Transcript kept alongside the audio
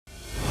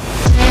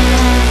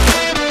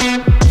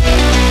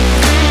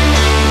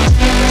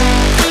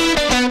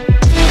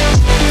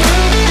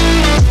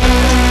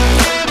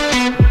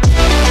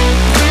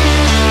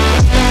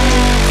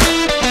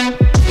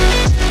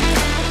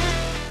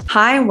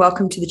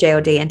welcome to the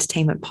JLD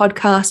Entertainment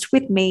Podcast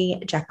with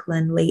me,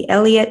 Jacqueline Lee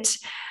Elliott.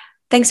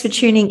 Thanks for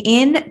tuning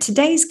in.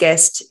 Today's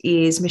guest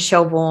is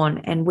Michelle Vaughan,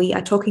 and we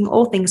are talking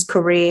all things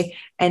career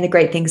and the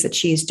great things that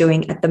she is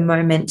doing at the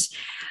moment.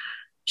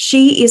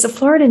 She is a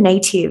Florida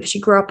native. She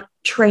grew up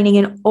training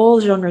in all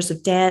genres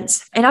of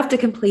dance. And after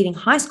completing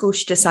high school,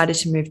 she decided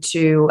to move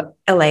to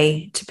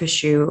LA to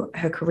pursue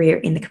her career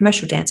in the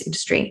commercial dance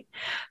industry.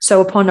 So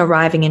upon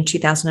arriving in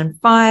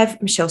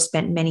 2005, Michelle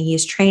spent many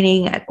years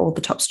training at all the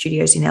top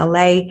studios in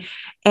LA.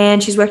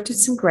 And she's worked with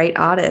some great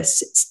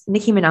artists. It's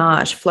Nicki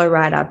Minaj, Flo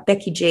Rida,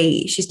 Becky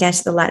G. She's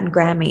danced at the Latin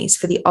Grammys,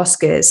 for the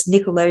Oscars,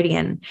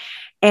 Nickelodeon.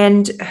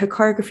 And her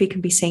choreography can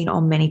be seen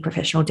on many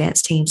professional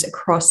dance teams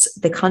across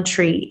the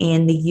country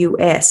in the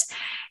US,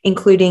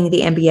 including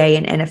the NBA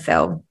and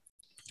NFL.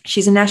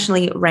 She's a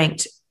nationally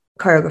ranked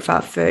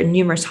choreographer for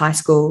numerous high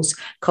schools,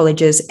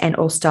 colleges, and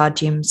all-star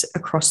gyms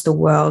across the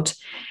world.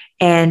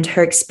 And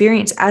her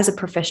experience as a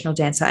professional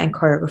dancer and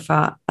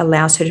choreographer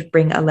allows her to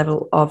bring a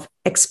level of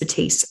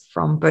expertise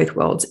from both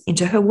worlds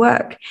into her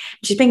work.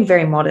 She's being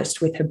very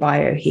modest with her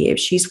bio here.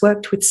 She's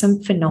worked with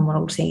some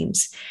phenomenal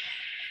teams.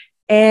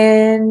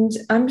 And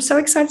I'm so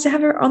excited to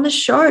have her on the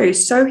show.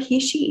 So here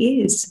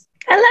she is.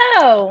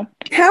 Hello.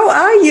 How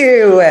are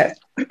you?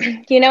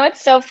 You know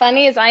what's so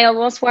funny is I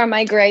almost wore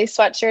my gray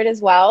sweatshirt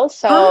as well.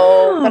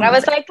 But I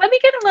was like, let me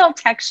get a little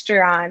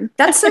texture on.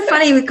 That's so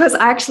funny because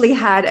I actually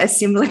had a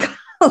similar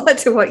color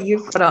to what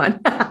you've got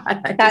on.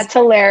 That's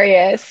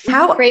hilarious.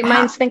 Great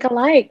minds think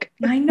alike.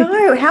 I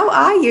know. How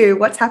are you?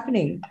 What's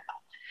happening?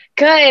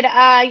 Good.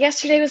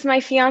 Yesterday was my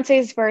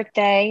fiance's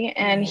birthday,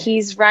 and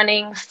he's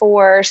running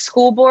for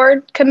school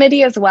board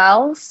committee as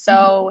well.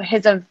 So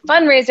his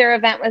fundraiser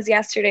event was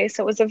yesterday.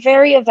 So it was a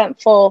very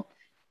eventful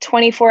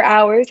 24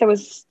 hours. I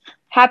was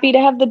happy to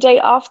have the day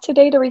off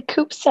today to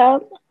recoup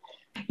some.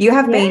 You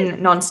have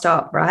been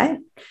nonstop, right?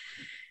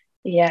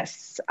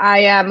 Yes,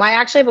 I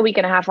actually have a week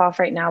and a half off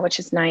right now, which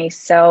is nice.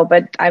 So,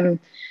 but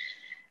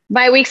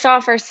my weeks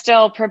off are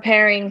still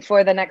preparing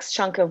for the next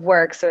chunk of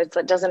work. So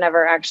it doesn't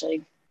ever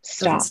actually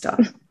stop.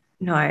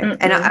 No.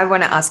 And I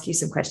want to ask you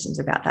some questions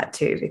about that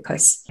too,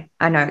 because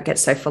I know it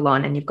gets so full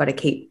on and you've got to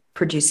keep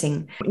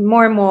producing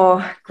more and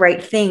more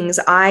great things.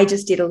 I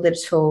just did a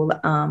little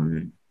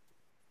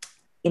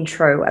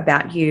intro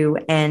about you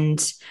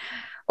and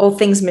all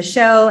things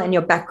Michelle and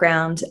your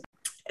background.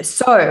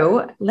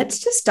 So let's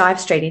just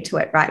dive straight into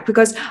it, right?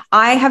 Because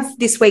I have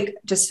this week,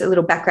 just a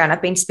little background.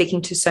 I've been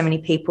speaking to so many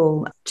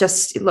people,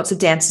 just lots of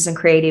dancers and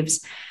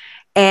creatives,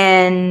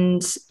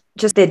 and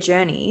just their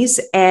journeys.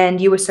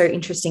 And you were so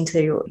interesting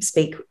to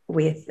speak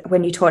with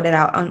when you taught at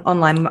our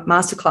online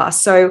masterclass.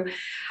 So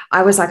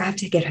I was like, I have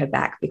to get her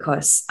back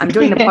because I'm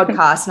doing the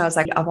podcast, and I was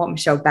like, I want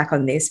Michelle back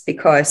on this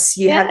because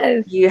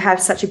you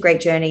have such a great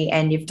journey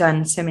and you've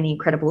done so many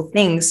incredible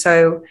things.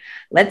 So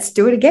let's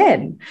do it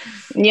again.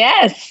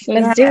 Yes,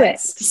 let's do it.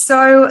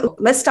 So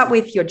let's start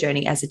with your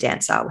journey as a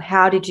dancer.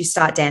 How did you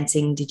start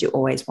dancing? Did you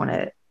always want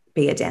to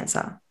be a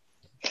dancer?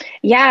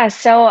 Yeah.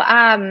 So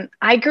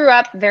I grew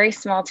up very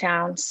small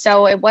town,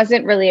 so it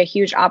wasn't really a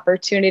huge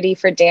opportunity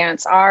for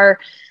dance. Our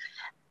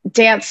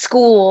dance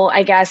school,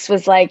 I guess,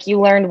 was like you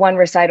learned one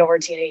recital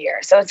routine a year.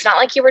 So it's not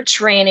like you were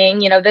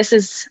training. I'm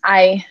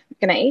going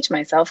to age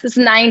myself. This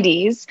is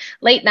 90s,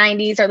 late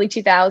 90s, early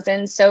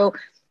 2000s. So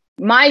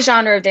my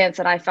genre of dance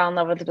that I fell in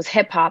love with was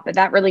hip hop, but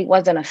that really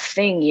wasn't a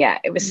thing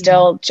yet. It was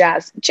still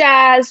jazz,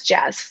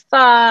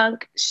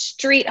 funk,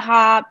 street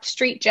hop,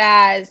 street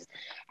jazz.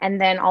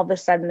 And then all of a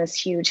sudden, this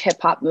huge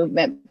hip hop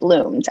movement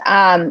bloomed.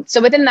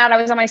 So within that,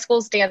 I was on my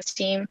school's dance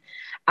team.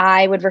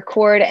 I would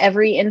record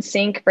every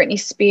NSYNC, Britney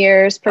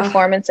Spears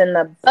performance in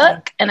the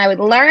book, and I would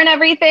learn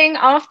everything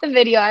off the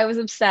video. I was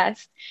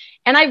obsessed.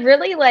 And I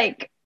really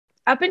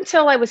up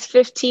until I was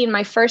 15,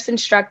 my first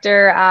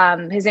instructor,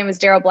 his name was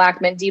Daryl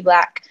Blackman, D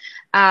Black.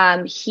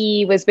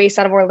 He was based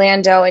out of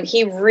Orlando, and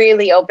he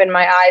really opened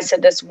my eyes to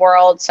this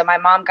world. So my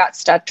mom got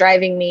stuck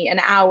driving me an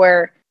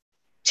hour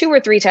 2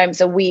 or 3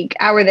 times a week,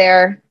 hour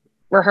there,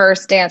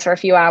 rehearse, dance for a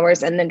few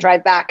hours, and then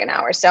drive back an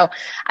hour. So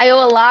I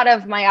owe a lot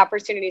of my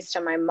opportunities to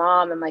my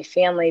mom and my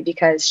family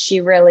because she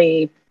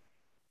never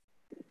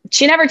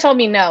told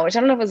me no, which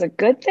I don't know if it was a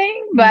good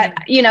thing, but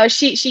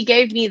she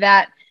gave me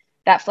that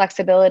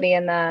flexibility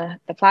and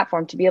the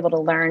platform to be able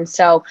to learn.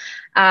 So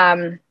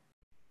I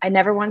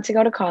never wanted to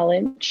go to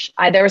college.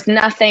 There was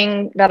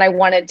nothing that I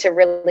wanted to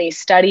really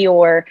study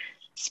or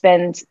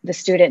spend the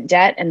student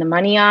debt and the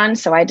money on.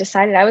 So I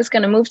decided I was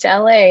going to move to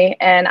LA,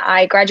 and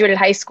I graduated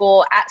high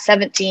school at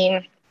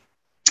 17,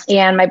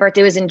 and my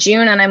birthday was in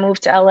June, and I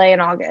moved to LA in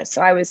August.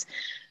 So I was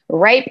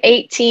ripe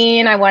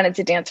 18. I wanted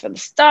to dance for the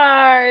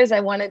stars.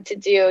 I wanted to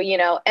do,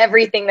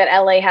 everything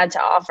that LA had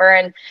to offer.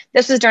 And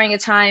this was during a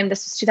time,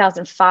 this was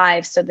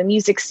 2005. So the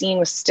music scene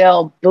was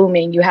still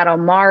booming. You had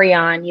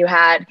Omarion, you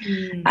had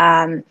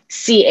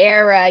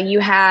Sierra, you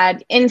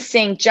had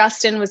NSYNC,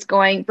 Justin was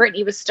going,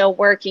 Britney was still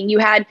working. You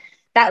had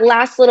that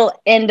last little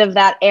end of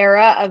that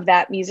era of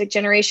that music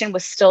generation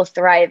was still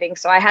thriving.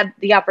 So I had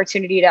the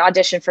opportunity to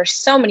audition for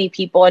so many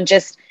people, and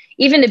just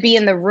even to be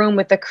in the room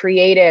with the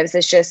creatives,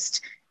 it's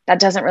just, that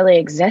doesn't really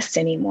exist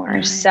anymore.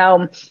 Right.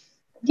 So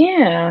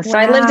yeah. So Wow.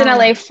 I lived in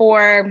LA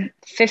for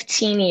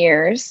 15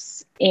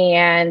 years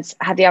and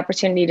had the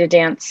opportunity to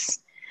dance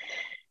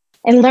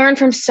and learn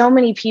from so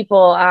many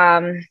people.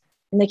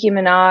 Nicki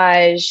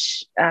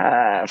Minaj,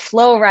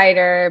 Flo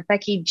Rida,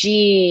 Becky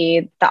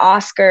G, the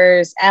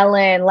Oscars,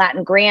 Ellen,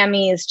 Latin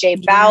Grammys, J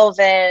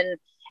Balvin,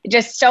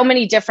 just so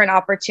many different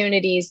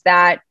opportunities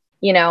that,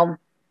 you know,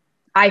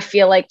 I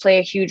feel like play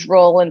a huge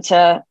role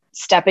into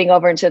stepping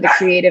over into the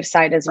creative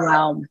side as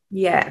well.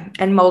 Yeah.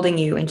 And molding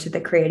you into the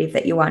creative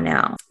that you are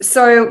now.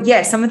 So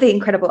yeah, some of the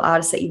incredible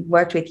artists that you've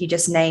worked with, you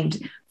just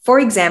named.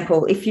 For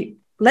example,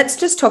 let's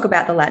just talk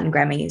about the Latin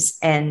Grammys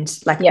and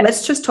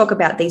let's just talk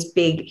about these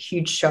big,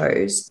 huge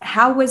shows.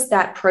 How was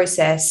that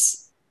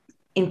process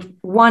in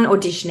one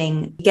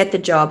auditioning, get the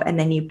job, and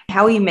then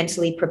how are you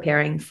mentally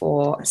preparing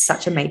for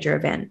such a major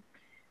event?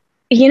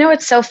 You know,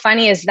 what's so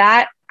funny is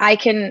that I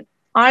can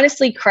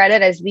honestly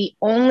credit as the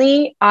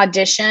only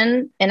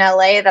audition in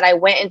LA that I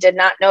went and did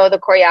not know the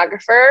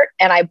choreographer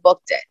and I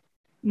booked it.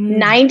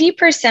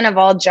 90% of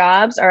all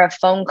jobs are a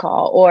phone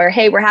call or,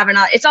 hey,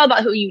 it's all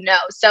about who you know.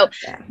 So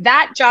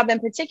that job in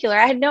particular,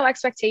 I had no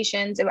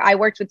expectations. I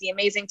worked with the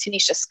amazing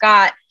Tanisha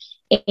Scott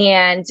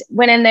and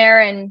went in there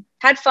and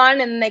had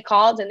fun. And they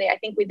called and I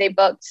think they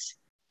booked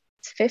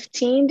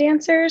 15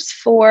 dancers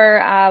for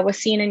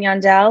Wassine and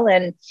Yandel.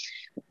 And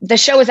the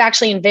show was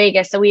actually in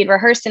Vegas. So we had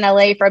rehearsed in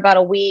LA for about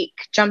a week,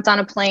 jumped on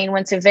a plane,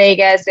 went to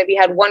Vegas. Maybe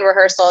had one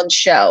rehearsal and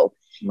show.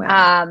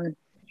 Wow.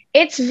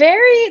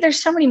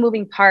 There's so many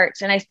moving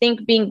parts. And I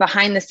think being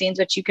behind the scenes,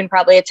 which you can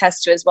probably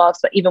attest to as well,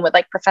 but even with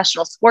like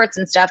professional sports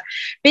and stuff,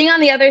 being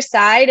on the other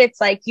side, it's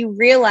like, you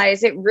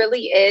realize it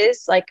really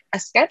is like a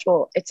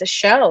schedule. It's a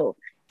show.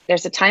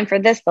 There's a time for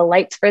this, the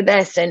lights for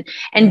this. And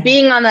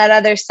being on that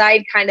other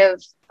side kind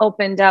of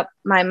opened up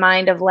my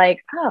mind of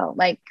like, oh,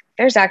 like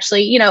there's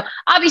actually, you know,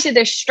 obviously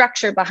there's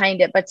structure behind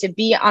it, but to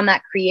be on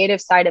that creative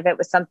side of it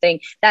was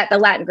something that the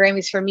Latin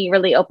Grammys for me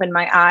really opened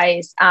my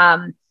eyes.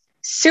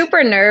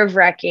 Super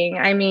nerve-wracking.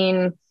 I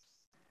mean,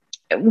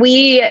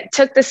 we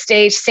took the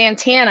stage.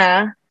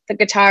 Santana, the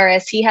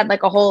guitarist, he had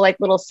like a whole like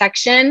little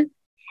section,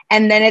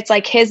 and then it's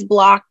like his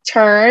block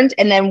turned,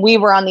 and then we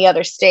were on the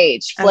other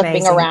stage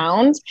flipping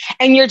around,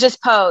 and you're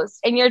just posed,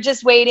 and you're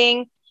just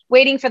waiting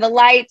for the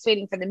lights,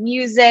 waiting for the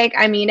music.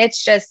 I mean,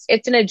 it's an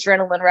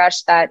adrenaline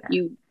rush that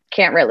you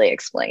can't really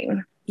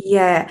explain.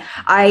 Yeah,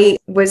 I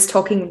was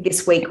talking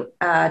this week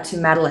to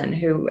Madeline,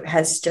 who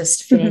has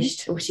just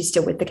finished, or she's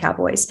still with the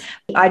Cowboys.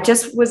 I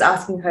just was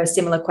asking her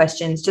similar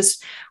questions,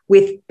 just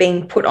with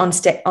being put on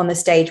the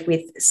stage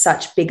with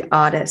such big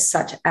artists,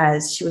 such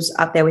as she was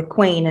up there with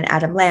Queen and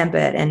Adam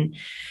Lambert and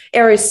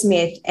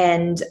Aerosmith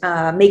and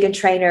Meghan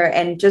Trainor,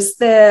 and just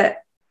the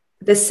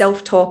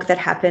self-talk that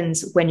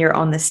happens when you're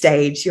on the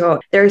stage.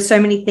 There are so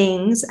many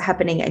things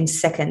happening in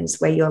seconds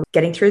where you're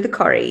getting through the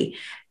choreo.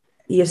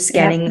 You're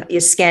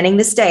scanning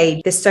the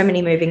stage. There's so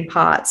many moving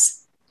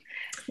parts.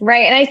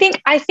 Right. And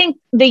I think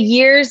the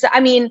years, I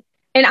mean,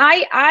 and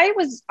I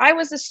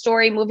was a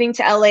story moving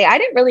to LA. I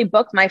didn't really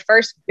book my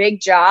first big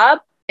job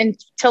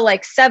until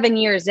like 7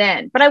 years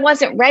in, but I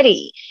wasn't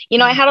ready. You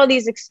know, I had all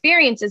these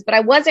experiences, but I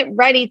wasn't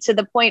ready to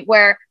the point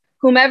where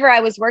whomever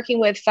I was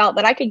working with felt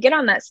that I could get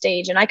on that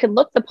stage and I could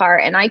look the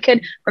part and I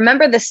could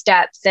remember the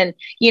steps and,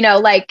 you know,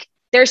 like,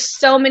 there's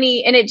so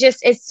many, and it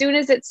just, as soon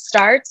as it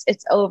starts,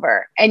 it's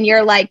over. And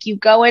you're like, you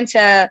go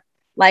into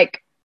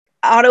like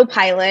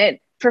autopilot,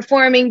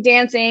 performing,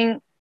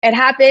 dancing, it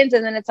happens.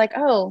 And then it's like,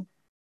 oh,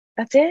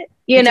 that's it.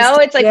 It's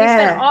like you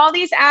spend all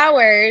these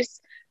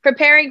hours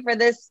preparing for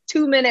this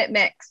 2-minute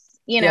mix.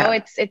 You know,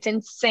 it's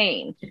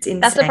insane. It's insane.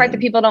 That's the part that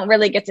people don't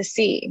really get to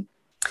see.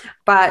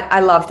 But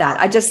I love that.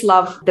 I just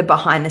love the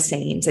behind the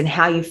scenes and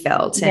how you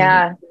felt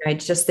and you know,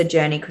 just the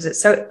journey, because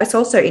it's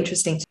also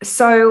interesting.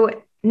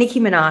 So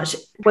Nicki Minaj,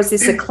 was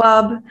this a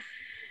club?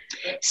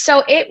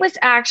 So it was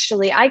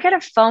actually, I got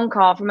a phone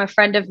call from a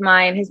friend of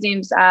mine. His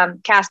name's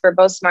Casper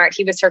Bosmart.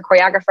 He was her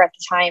choreographer at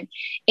the time.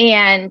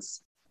 And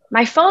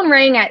my phone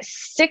rang at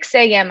 6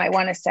 a.m., I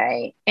want to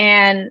say.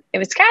 And it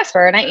was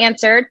Casper. And I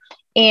answered.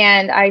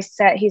 And I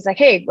said, he's like,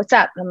 hey, what's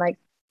up? And I'm like,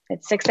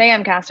 it's 6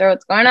 a.m., Casper.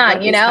 What's going on?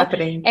 What is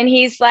happening? And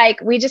he's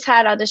like, we just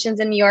had auditions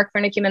in New York for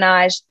Nicki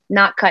Minaj.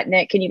 Not cutting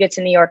it. Can you get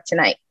to New York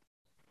tonight?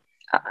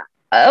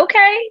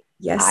 Okay.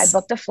 Yes. I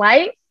booked a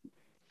flight,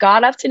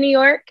 got up to New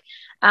York.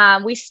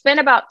 We spent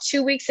about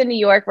 2 weeks in New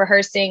York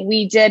rehearsing.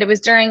 It was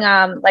during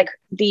like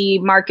the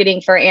marketing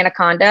for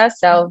Anaconda.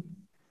 So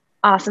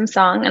awesome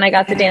song. And I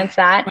got to dance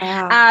that.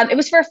 Wow. It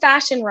was for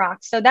Fashion Rock.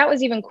 So that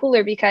was even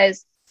cooler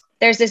because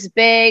there's this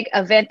big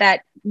event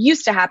that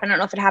used to happen. I don't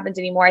know if it happens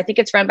anymore. I think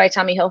it's run by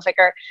Tommy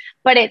Hilfiger,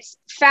 but it's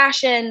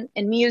fashion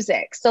and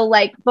music. So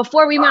like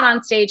before we went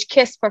on stage,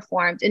 Kiss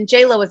performed and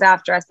J-Lo was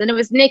after us. Then it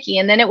was Nicki.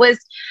 And then it was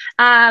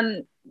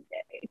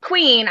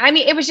Queen. I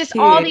mean, it was just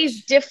all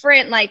these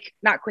different, like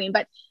not Queen,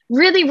 but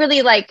really,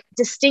 really like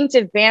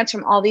distinctive bands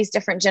from all these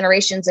different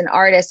generations and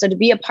artists. So to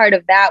be a part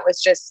of that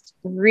was just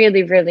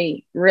really,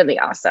 really, really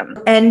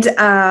awesome. And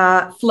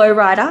Flo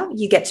Rida,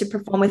 you get to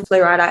perform with Flo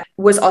Rida,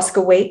 was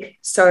Oscar week.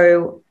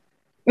 So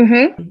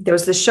There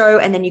was the show,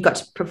 and then you got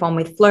to perform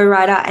with Flow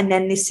Rider, and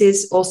then this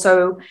is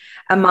also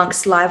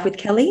amongst Live with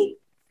Kelly.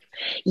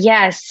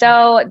 Yes.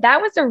 So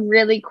that was a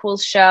really cool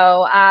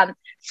show.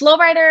 Flow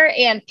Rider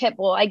and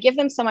Pitbull, I give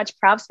them so much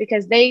props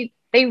because they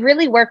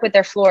really work with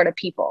their Florida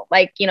people.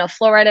 Like, you know,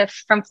 Flow Rider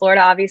from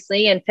Florida,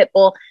 obviously, and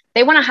Pitbull,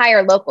 they want to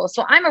hire locals.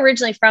 So I'm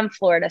originally from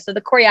Florida. So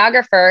the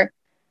choreographer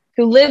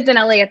who lived in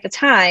LA at the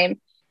time,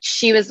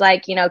 she was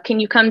like, you know, can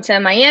you come to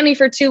Miami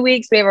for 2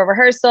 weeks? We have a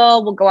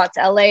rehearsal. We'll go out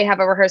to LA, have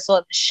a rehearsal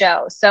at the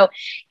show. So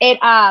it,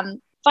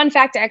 fun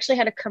fact, I actually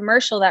had a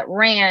commercial that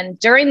ran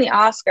during the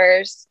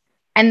Oscars.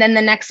 And then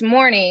the next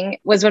morning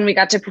was when we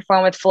got to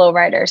perform with Flow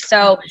Rider.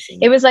 So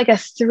it was like a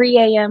 3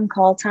 a.m.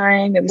 call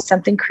time. It was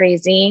something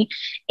crazy.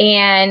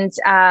 And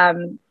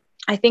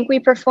I think we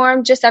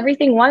performed just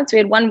everything once. We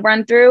had one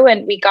run through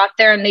and we got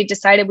there and they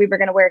decided we were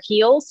going to wear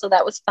heels. So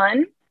that was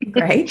fun.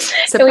 Great.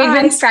 So we've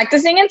been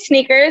practicing in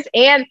sneakers,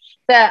 and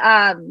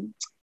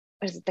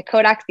the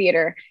Kodak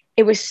Theater.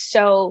 It was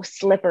so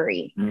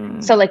slippery.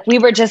 So like we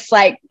were just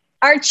like,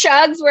 our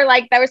chugs were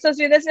like, that was supposed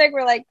to be this big.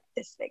 We're like,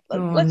 this thing.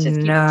 Let's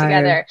just keep it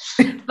together.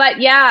 But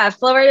yeah,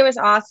 Flow Rider was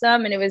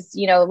awesome. And it was,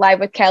 you know,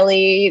 Live with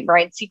Kelly,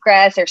 Ryan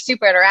Seacrest. They're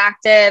super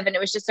interactive. And it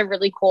was just a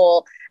really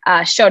cool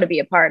show to be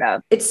a part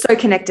of. It's so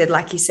connected,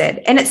 like you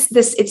said. And it's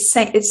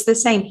the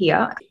same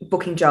here.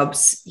 Booking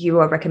jobs, you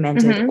are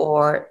recommended,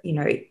 or, you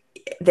know,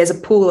 there's a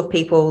pool of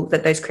people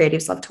that those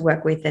creatives love to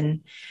work with.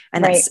 And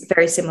that's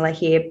very similar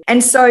here.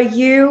 And so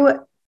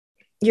you're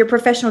a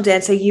professional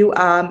dancer.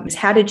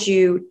 How did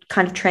you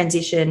kind of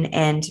transition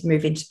and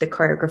move into the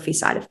choreography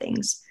side of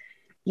things?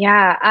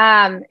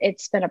 Yeah,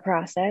 it's been a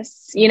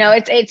process. You know,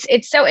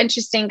 it's so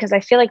interesting because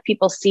I feel like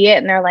people see it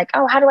and they're like,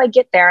 oh, how do I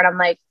get there? And I'm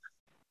like,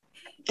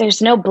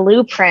 there's no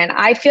blueprint.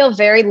 I feel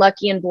very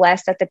lucky and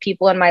blessed that the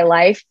people in my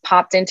life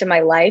popped into my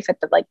life at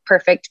the like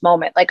perfect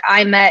moment. Like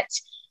I met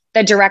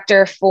the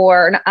director of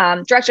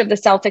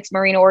the Celtics,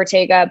 Marina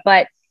Ortega,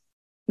 but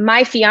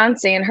my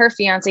fiance and her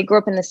fiance grew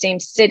up in the same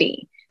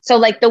city. So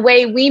like the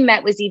way we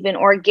met was even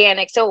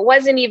organic. So it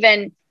wasn't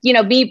even, you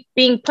know,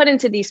 being put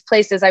into these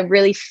places. I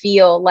really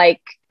feel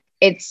like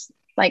it's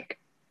like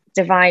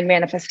divine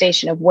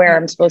manifestation of where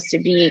I'm supposed to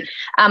be.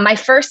 My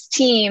first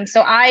team.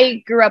 So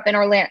I grew up in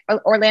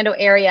Orlando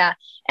area,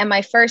 and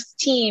my first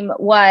team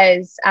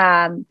was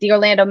the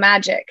Orlando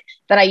Magic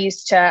that I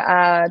used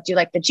to do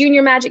like the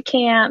junior magic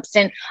camps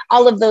and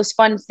all of those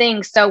fun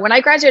things. So when I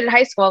graduated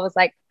high school, I was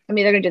like, I'm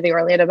either going to do the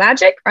Orlando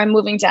Magic or I'm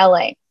moving to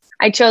LA.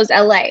 I chose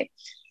LA.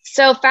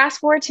 So fast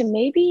forward to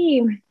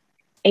maybe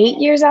 8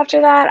 years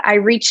after that, I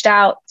reached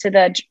out to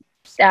the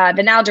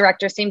now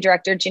director, same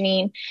director,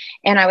 Janine.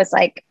 And I was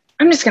like,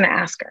 I'm just going to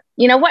ask her,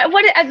 you know, what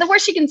the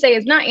worst she can say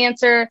is not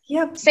answer,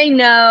 say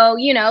no,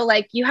 you know,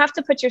 like you have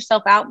to put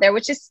yourself out there,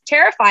 which is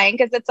terrifying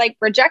because it's like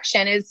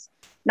rejection is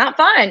not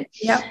fun.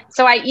 Yeah.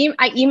 So I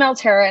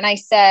emailed her and I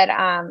said,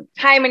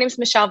 hi, my name is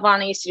Michelle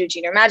Vaughn. I used to do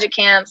junior magic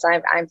camps.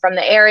 I'm from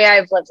the area.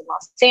 I've lived in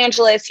Los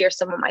Angeles. Here's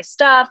some of my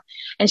stuff.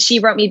 And she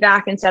wrote me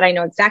back and said, I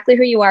know exactly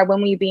who you are.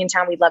 When will you be in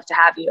town? We'd love to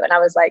have you. And I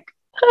was like,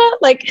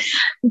 like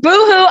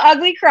boohoo,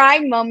 ugly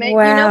crying moment,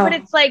 wow. You know, but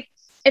it's like,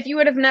 if you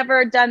would have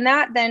never done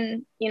that,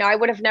 then, you know, I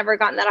would have never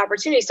gotten that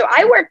opportunity. So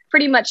I worked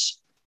pretty much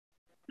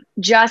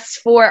just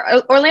for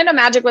Orlando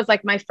Magic was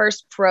like my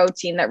first pro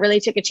team that really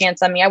took a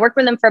chance on me. I worked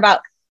with them for about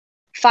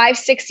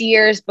 5-6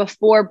 years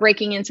before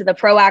breaking into the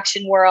pro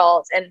action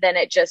world. And then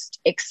it just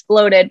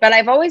exploded. But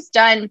I've always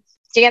done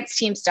dance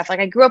team stuff. Like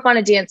I grew up on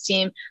a dance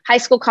team, high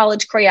school,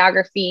 college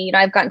choreography. You know,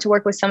 I've gotten to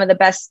work with some of the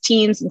best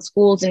teams and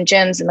schools and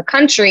gyms in the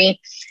country.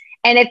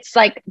 And it's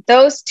like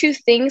those two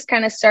things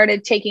kind of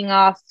started taking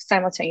off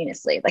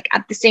simultaneously. Like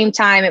at the same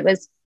time, it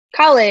was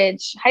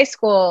college, high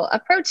school, a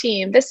pro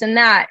team, this and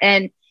that.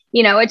 And,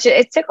 you know,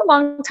 it took a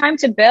long time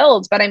to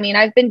build. But I mean,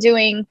 I've been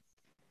doing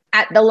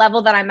at the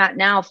level that I'm at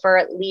now for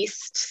at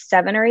least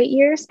 7 or 8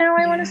 years now,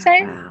 I want to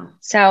say. Wow.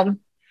 So,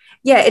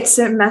 yeah, it's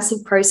a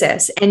massive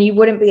process. And you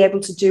wouldn't be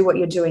able to do what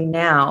you're doing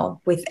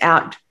now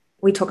without,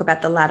 we talk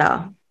about the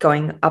ladder,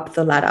 going up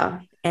the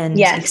ladder and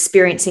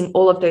experiencing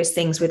all of those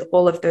things with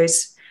all of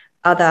those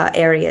other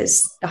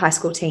areas, the high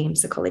school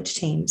teams, the college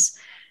teams.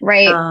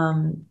 Right.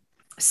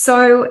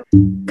 So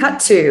cut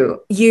to,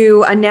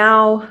 you are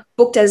now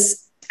booked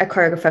as a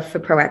choreographer for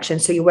Pro Action.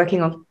 So you're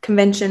working on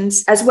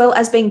conventions as well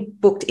as being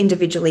booked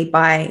individually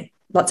by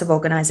lots of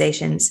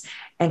organizations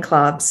and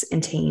clubs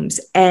and teams.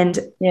 And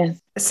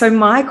so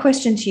my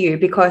question to you,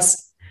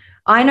 because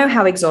I know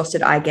how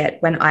exhausted I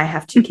get when I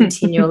have to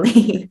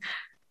continually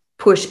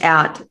push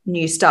out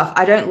new stuff.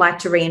 I don't like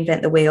to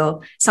reinvent the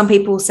wheel. Some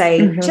people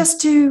say,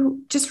 just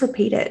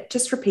repeat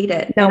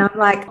it. No. And I'm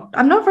like,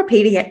 I'm not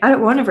repeating it. I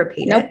don't want to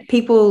repeat it.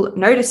 People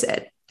notice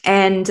it.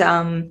 And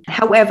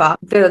however,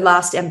 the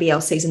last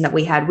NBL season that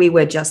we had, we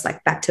were just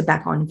like back to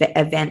back on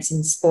events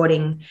and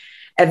sporting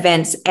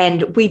events.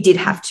 And we did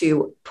have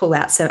to pull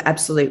out some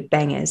absolute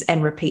bangers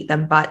and repeat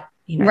them. But,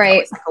 you know,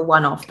 it's like a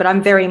one-off. But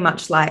I'm very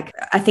much like,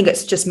 I think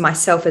it's just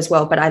myself as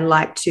well. But I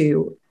like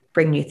to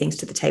bring new things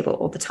to the table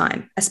all the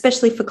time,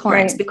 especially for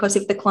clients, because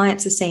if the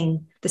clients are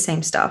seeing the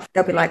same stuff,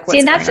 they'll be like,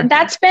 what's going on?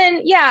 That's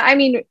been, I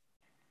mean,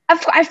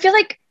 I feel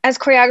like as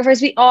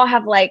choreographers, we all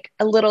have like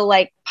a little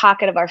like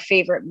pocket of our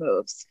favorite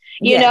moves,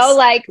 you know,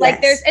 like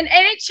there's, and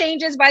it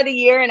changes by the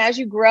year and as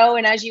you grow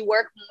and as you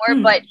work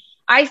more. But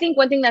I think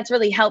one thing that's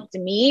really helped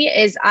me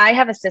is I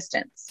have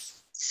assistants.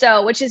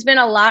 So, which has been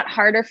a lot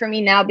harder for me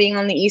now being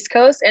on the East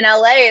Coast. In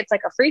LA, it's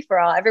like a free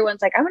for all.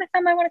 Everyone's like, I want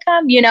to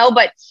come, you know,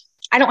 but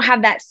I don't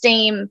have that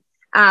same,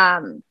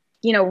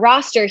 you know,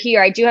 roster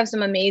here. I do have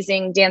some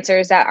amazing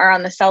dancers that are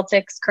on the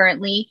Celtics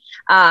currently,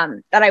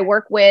 that I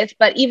work with.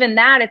 But even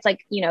that, it's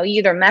like, you know, you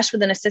either mesh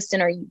with an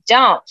assistant or you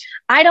don't.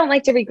 I don't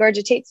like to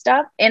regurgitate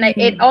stuff. And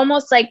it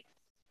almost like,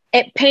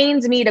 it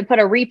pains me to put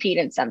a repeat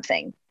in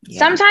something. Yeah.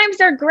 Sometimes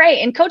they're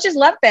great and coaches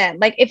love them.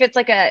 Like if it's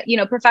like a, you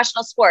know,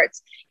 professional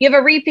sports, you have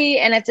a repeat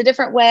and it's a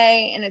different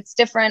way and it's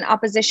different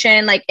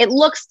opposition. Like it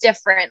looks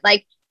different.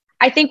 Like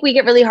I think we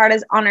get really hard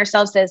on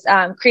ourselves as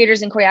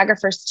creators and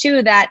choreographers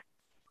too, that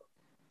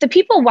the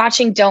people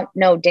watching don't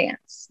know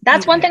dance.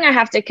 That's one thing I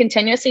have to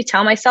continuously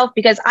tell myself,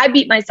 because I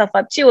beat myself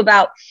up too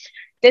about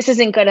this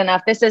isn't good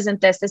enough. This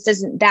isn't this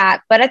isn't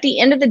that. But at the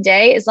end of the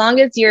day, as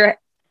long as they're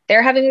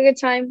having a good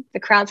time,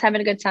 the crowd's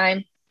having a good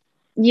time,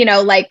 you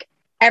know, like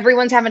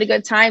everyone's having a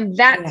good time.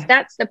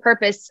 That's the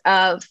purpose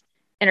of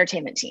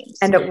entertainment teams.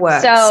 And it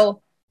works.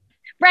 So,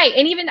 right.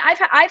 And even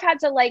I've had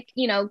to like,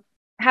 you know,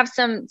 have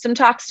some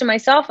talks to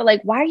myself of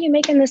like, why are you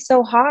making this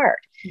so hard?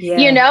 Yeah.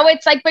 You know,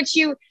 it's like, but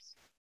you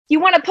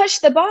want to push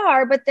the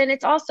bar, but then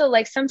it's also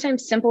like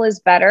sometimes simple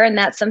is better. And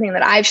that's something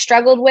that I've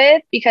struggled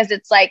with, because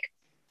it's like,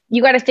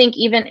 you got to think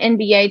even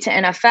NBA to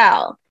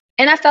NFL.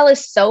 NFL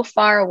is so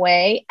far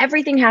away.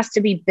 Everything has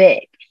to be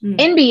big.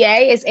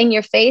 NBA is in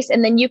your face.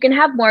 And then you can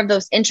have more of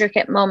those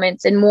intricate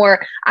moments and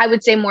more, I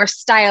would say more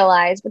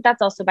stylized, but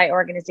that's also by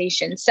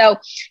organization. So,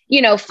 you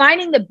know,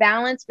 finding the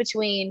balance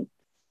between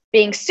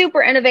being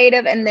super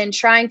innovative and then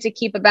trying to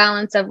keep a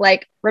balance of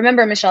like,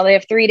 remember, Michelle, they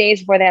have 3 days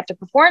before they have to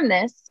perform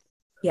this.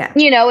 Yeah.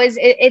 You know,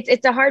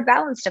 it's a hard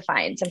balance to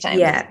find sometimes.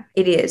 Yeah,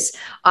 it is.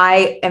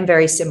 I am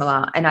very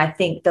similar. And I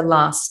think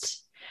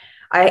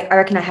I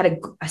reckon I had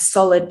a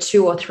solid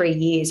 2 or 3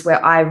 years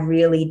where I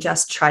really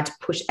just tried to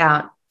push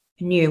out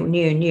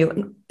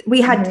new.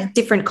 We had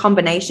different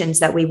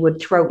combinations that we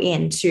would throw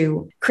in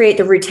to create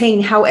the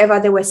routine. However,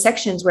 there were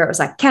sections where it was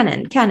like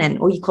canon,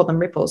 or you call them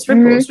ripples.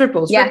 And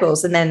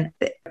then,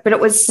 but it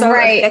was so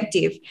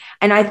effective.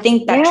 And I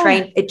think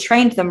that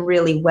trained them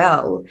really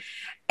well.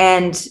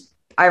 And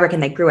I reckon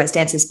they grew as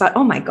dancers, but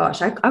oh my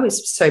gosh, I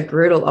was so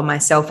brutal on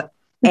myself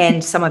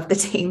and some of the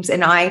teams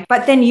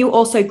but then you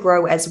also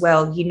grow as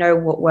well. You know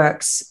what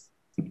works,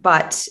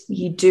 but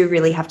you do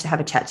really have to have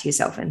a chat to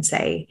yourself and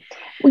say,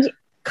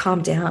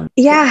 calm down.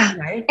 Yeah. You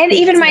know, and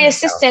even my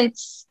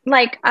assistants,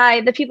 like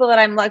the people that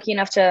I'm lucky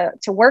enough to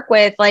work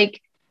with,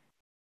 like,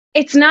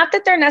 it's not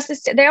that they're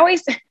necessary.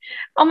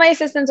 All my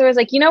assistants are always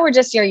like, you know, we're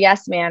just your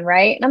yes man.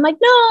 Right. And I'm like,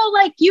 no,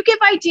 like you give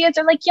ideas.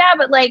 They're like, yeah,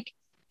 but like,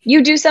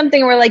 you do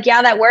something, we're like,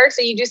 yeah, that works.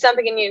 Or you do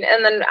something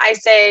and then I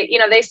say, you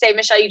know, they say,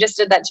 Michelle, you just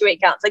did that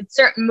 2-8 counts, like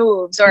certain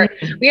moves, or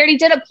we already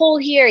did a pull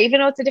here, even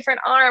though it's a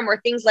different arm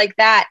or things like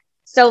that.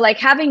 So like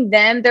having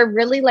them, they're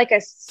really like a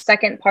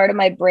second part of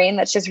my brain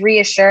that's just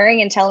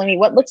reassuring and telling me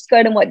what looks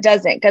good and what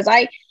doesn't. Cause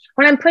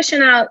when I'm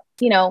pushing out,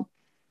 you know,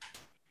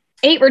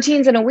 8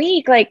 routines in a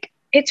week, like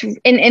it's,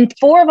 and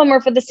 4 of them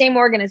are for the same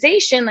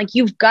organization. Like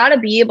you've got to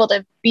be able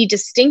to be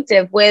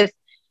distinctive with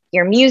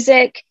your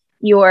music,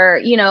 your,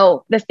 you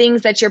know, the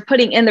things that you're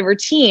putting in the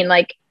routine,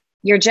 like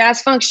your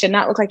jazz funk should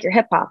not look like your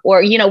hip hop,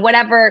 or, you know,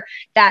 whatever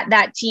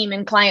that team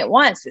and client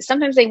wants.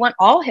 Sometimes they want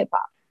all hip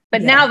hop,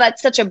 but now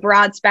that's such a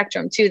broad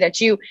spectrum too,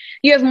 that you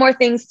have more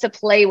things to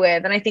play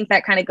with. And I think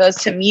that kind of goes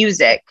to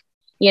music,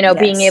 you know,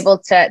 being able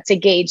to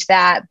gauge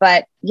that.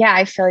 But yeah,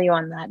 I feel you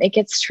on that. It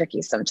gets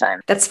tricky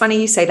sometimes. That's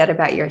funny you say that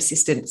about your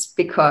assistants,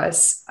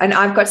 and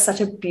I've got such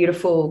a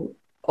beautiful,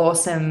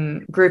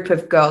 awesome group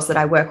of girls that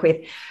I work with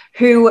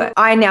who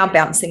I now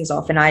bounce things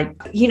off. And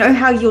you know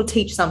how you'll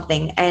teach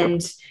something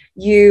and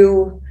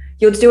you'll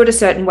do it a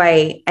certain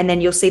way, and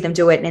then you'll see them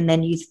do it. And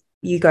then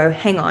you go,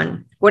 hang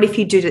on, what if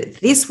you do it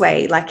this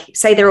way? Like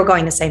say they're all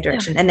going the same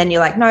direction. And then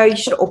you're like, no, you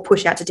should all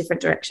push out to different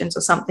directions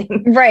or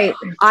something. Right.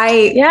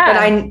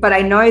 But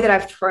I know that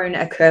I've thrown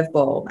a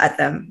curveball at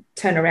them,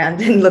 turn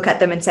around and look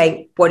at them and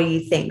say, what do you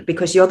think?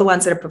 Because you're the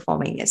ones that are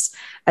performing this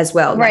as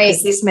well. Right. Like,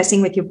 is this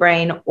messing with your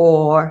brain,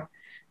 or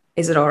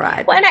is it all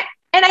right? Well,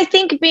 and I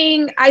think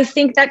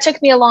that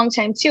took me a long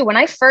time too. When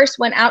I first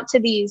went out to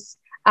these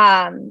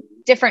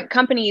different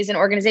companies and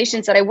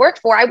organizations that I work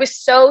for, I was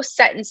so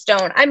set in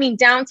stone. I mean,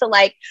 down to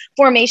like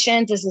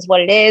formations, this is what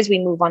it is. We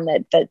move on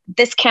the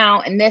this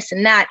count and this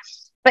and that.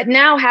 But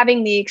now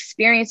having the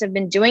experience of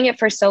been doing it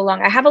for so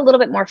long, I have a little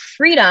bit more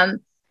freedom.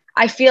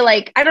 I feel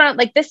like, I don't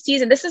know, like this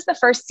is the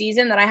first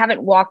season that I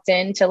haven't walked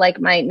into like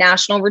my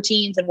national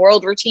routines and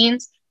world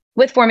routines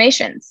with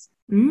formations.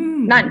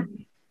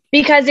 None.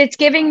 Because it's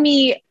giving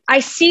me, I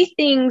see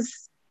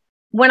things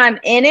when I'm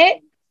in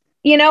it,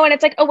 you know, and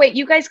it's like, oh wait,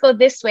 you guys go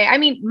this way. I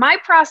mean, my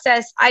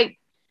process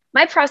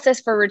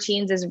for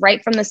routines is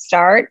right from the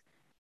start.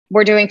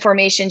 We're doing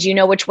formations, you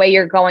know which way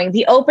you're going.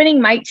 The opening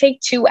might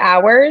take 2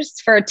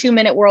 hours for a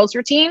 2-minute world's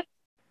routine,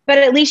 but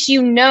at least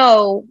you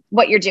know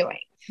what you're doing.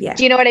 Yeah.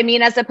 Do you know what I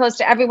mean? As opposed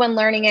to everyone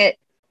learning it,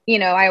 you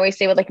know, I always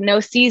say with like no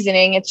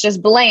seasoning, it's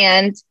just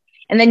bland.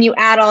 And then you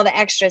add all the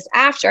extras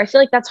after. I feel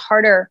like that's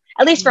harder,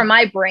 at least for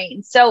my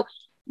brain. So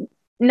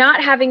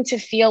not having to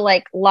feel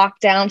like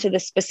locked down to the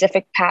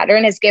specific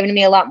pattern has given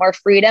me a lot more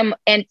freedom.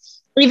 And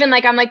even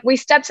like, I'm like, we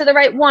step to the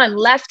right one,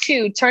 left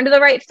two, turn to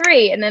the right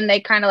three. And then they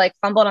kind of like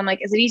fumbled. I'm like,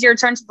 is it easier to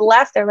turn to the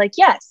left? They're like,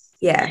 yes.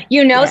 Yeah.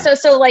 You know, Yeah.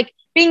 so like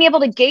being able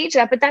to gauge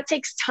that, but that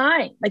takes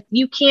time. Like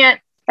you can't,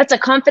 that's a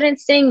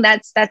confidence thing.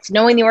 That's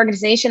knowing the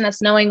organization.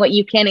 That's knowing what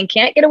you can and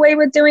can't get away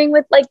with doing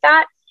with like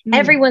that.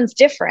 Everyone's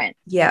different.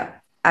 Yeah.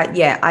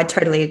 Yeah, I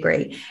totally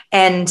agree.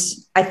 And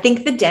I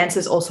think the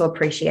dancers also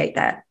appreciate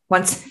that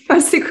once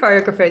the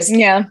choreographers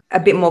a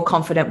bit more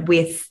confident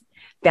with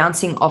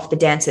bouncing off the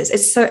dancers.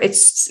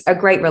 It's a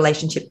great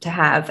relationship to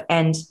have.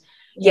 And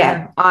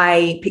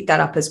I picked that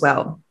up as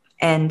well.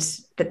 And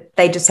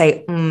they just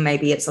say,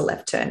 maybe it's a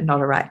left turn, not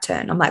a right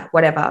turn. I'm like,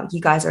 whatever,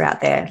 you guys are out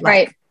there. Like,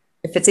 right.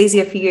 If it's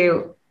easier for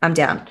you, I'm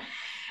down.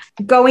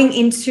 Going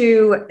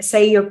into,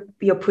 say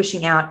you're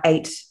pushing out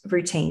 8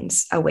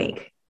 routines a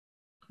week,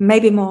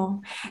 maybe more.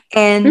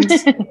 And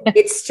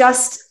it's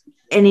just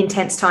an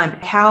intense time.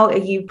 How are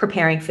you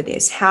preparing for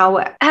this?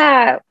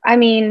 I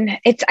mean,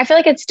 I feel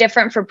like it's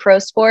different for pro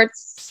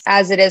sports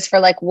as it is for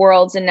like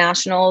worlds and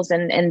nationals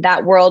and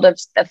that world of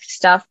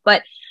stuff.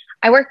 But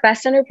I work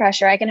best under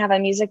pressure. I can have a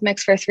music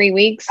mix for 3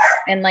 weeks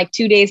and like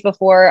 2 days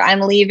before I'm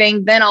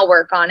leaving, then I'll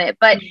work on it.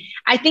 But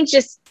I think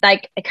just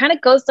like, it kind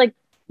of goes like,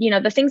 you know,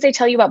 the things they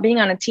tell you about being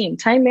on a team,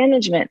 time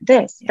management,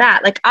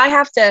 that, like I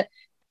have to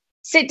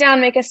sit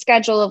down, make a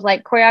schedule of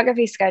like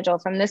choreography schedule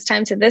from this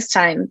time to this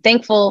time.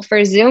 Thankful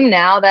for Zoom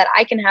now that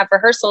I can have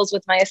rehearsals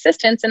with my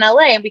assistants in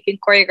LA and we can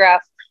choreograph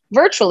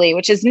virtually,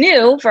 which is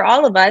new for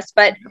all of us.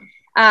 But,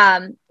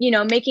 you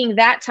know, making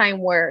that time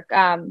work,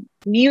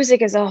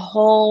 music is a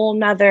whole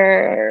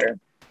nother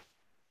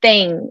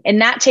thing.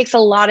 And that takes a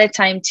lot of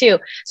time too.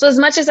 So as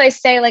much as I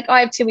say like, oh,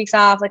 I have 2 weeks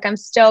off, like I'm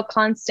still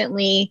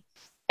constantly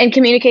in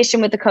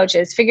communication with the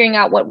coaches, figuring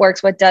out what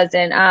works, what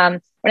doesn't.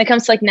 When it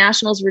comes to like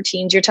nationals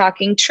routines, you're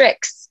talking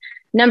tricks,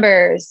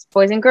 numbers,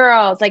 boys and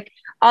girls, like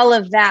all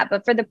of that.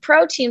 But for the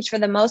pro teams, for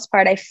the most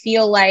part, I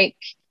feel like,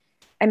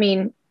 I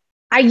mean,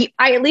 I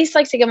at least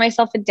like to give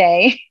myself a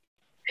day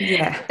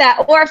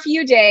or a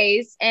few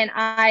days. And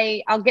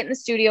I'll get in the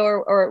studio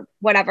or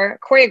whatever,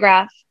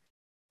 choreograph,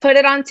 put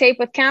it on tape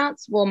with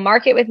counts. We'll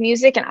mark it with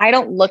music. And I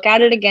don't look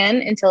at it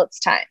again until it's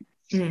time.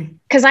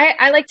 Cause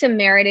I like to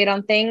marinate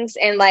on things.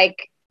 And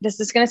like, this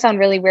is going to sound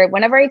really weird.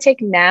 Whenever I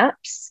take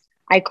naps,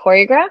 I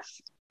choreograph.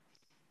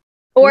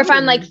 Or if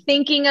I'm like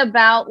thinking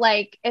about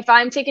like, if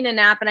I'm taking a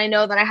nap and I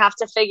know that I have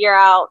to figure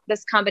out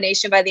this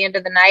combination by the end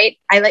of the night,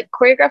 I like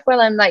choreograph while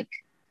I'm like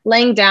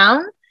laying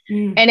down.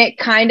 And it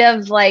kind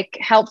of like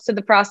helps with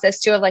the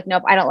process too of like,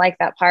 nope, I don't like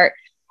that part.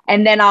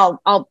 And then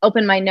I'll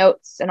open my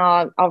notes and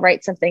I'll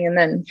write something and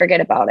then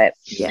forget about it.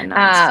 Yeah.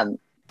 Nice.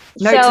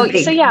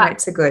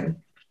 Notes are good.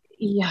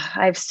 Yeah,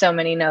 I have so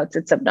many notes.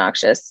 It's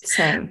obnoxious.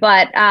 Same.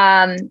 But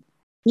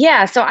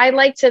so I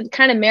like to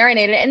kind of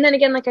marinate it. And then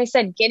again, like I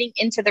said, getting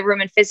into the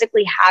room and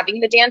physically having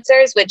the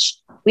dancers, which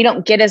we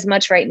don't get as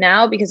much right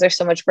now because there's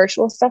so much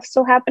virtual stuff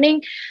still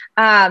happening.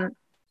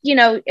 You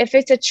know, if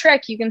it's a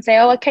trick, you can say,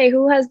 oh, okay,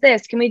 who has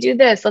this? Can we do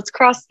this? Let's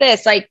cross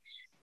this. Like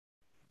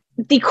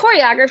the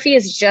choreography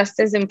is just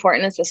as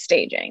important as the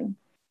staging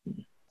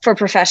for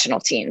professional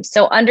teams.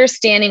 So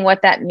understanding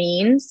what that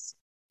means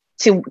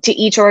to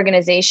each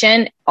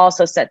organization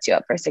also sets you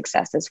up for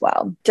success as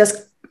well.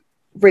 Just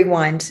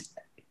rewind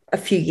a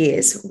few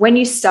years. When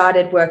you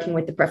started working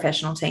with the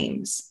professional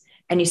teams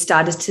and you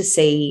started to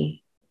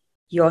see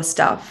your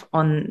stuff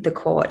on the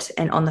court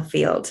and on the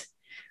field,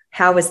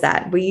 how was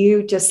that? Were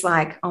you just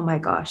like, oh my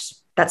gosh,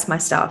 that's my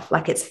stuff,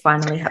 like it's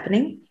finally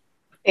happening?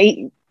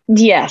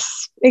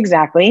 Yes,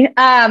 exactly.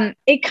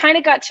 It kind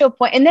of got to a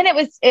point, and then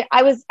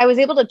I was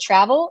able to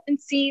travel and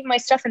see my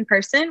stuff in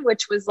person,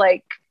 which was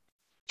like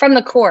from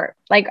the court.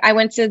 Like I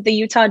went to the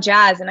Utah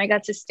Jazz and I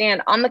got to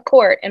stand on the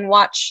court and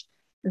watch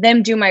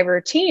them do my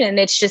routine. And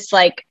it's just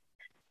like,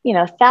 you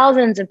know,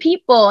 thousands of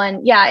people.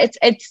 And yeah,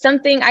 it's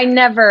something I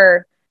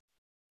never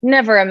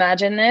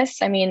imagined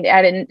this. I mean,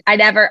 I didn't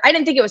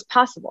think it was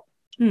possible.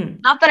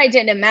 Not that I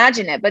didn't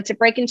imagine it, but to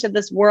break into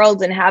this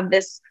world and have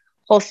this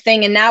whole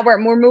thing. And now we're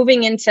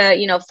moving into,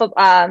 you know,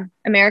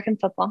 American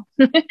football.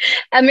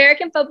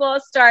 American football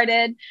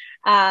started,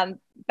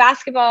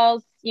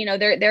 basketball's, you know,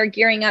 they're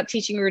gearing up,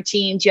 teaching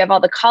routines. You have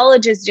all the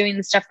colleges doing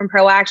the stuff from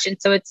Pro Action.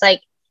 So it's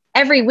like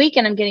every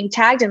weekend I'm getting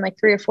tagged in like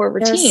 3 or 4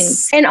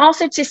 routines, and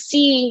also to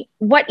see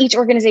what each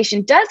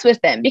organization does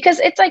with them, because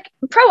it's like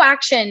Pro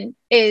Action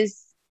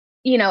is,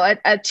 you know,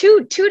 a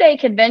two-day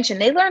convention.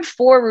 They learn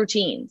 4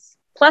 routines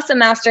plus a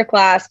master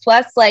class,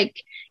 plus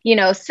like, you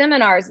know,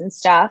 seminars and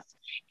stuff.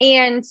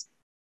 And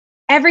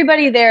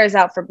everybody there is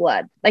out for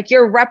blood. Like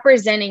you're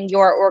representing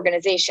your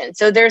organization.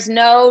 So there's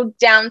no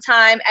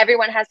downtime.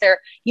 Everyone has their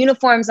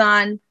uniforms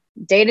on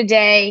day to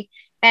day.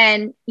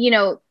 And, you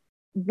know,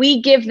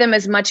 we give them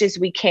as much as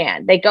we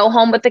can. They go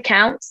home with the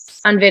counts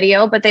on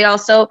video, but they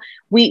also,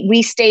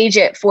 we stage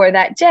it for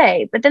that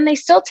day, but then they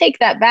still take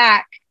that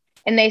back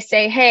and they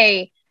say,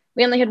 hey,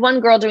 we only had one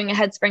girl doing a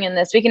head spring in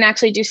this. We can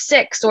actually do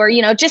 6, or,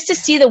 just to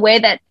see the way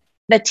that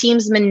the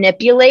teams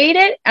manipulate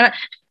it. And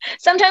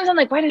sometimes I'm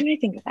like, why didn't I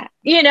think of that?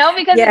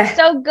 Because it's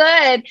so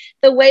good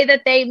the way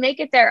that they make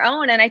it their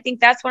own. And I think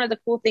that's one of the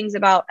cool things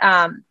about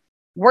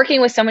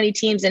working with so many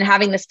teams and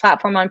having this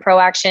platform on Pro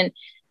Action,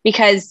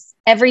 because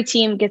every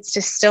team gets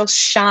to still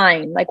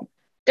shine. Like,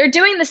 they're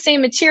doing the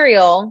same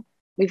material.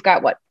 We've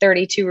got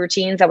 32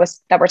 routines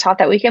that were taught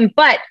that weekend,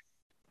 but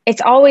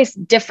it's always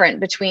different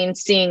between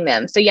seeing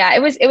them. So yeah,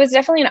 it was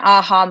definitely an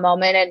aha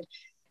moment, and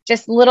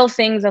just little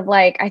things of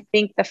like, I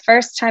think the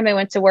first time I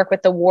went to work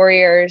with the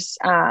Warriors,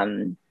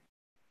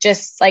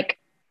 just like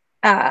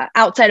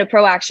outside of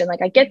Pro Action,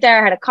 like I get there,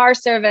 I had a car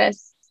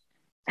service,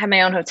 had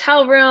my own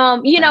hotel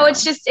room,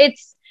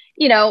 it's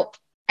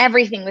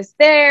everything was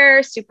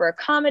there, super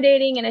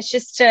accommodating. And it's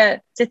just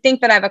to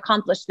think that I've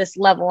accomplished this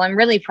level. I'm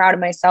really proud of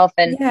myself,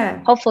 and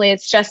hopefully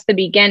it's just the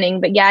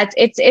beginning, but yeah,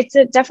 it's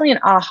definitely an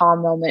aha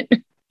moment.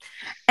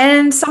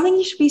 And something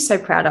you should be so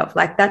proud of.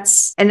 Like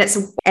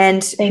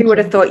who would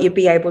have thought you'd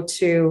be able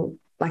to,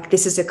 like,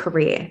 this is a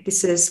career.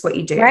 This is what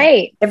you do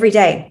every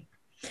day.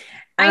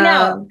 I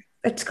know.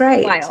 It's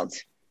great. Wild.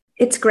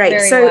 It's great.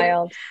 Very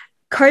wild.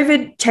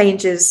 COVID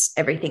changes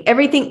everything.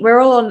 We're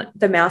all on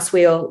the mouse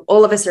wheel.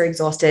 All of us are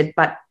exhausted,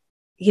 but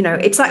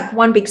it's like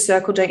one big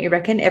circle, don't you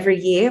reckon? Every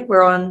year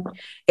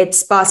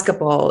it's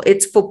basketball,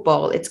 it's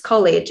football, it's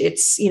college,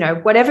 it's,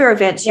 whatever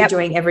events you're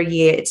doing every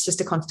year, it's just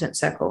a constant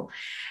circle.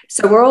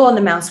 So we're all on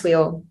the mouse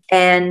wheel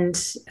and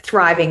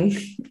thriving,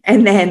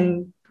 and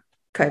then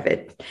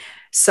COVID.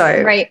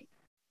 So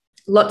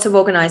lots of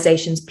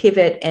organizations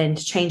pivot and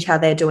change how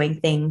they're doing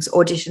things.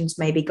 Auditions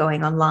may be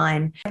going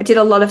online. Did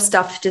a lot of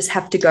stuff just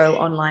have to go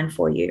online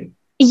for you?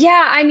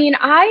 Yeah. I mean,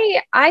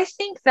 I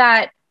think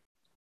that,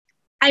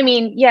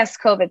 yes,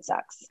 COVID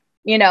sucks.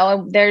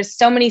 There's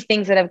so many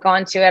things that have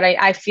gone to it.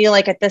 I feel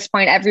like at this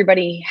point,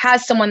 everybody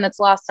has someone that's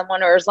lost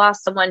someone or has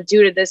lost someone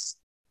due to this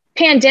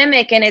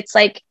pandemic. And it's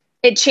like,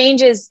 it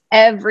changes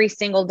every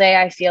single day,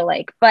 I feel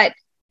like. But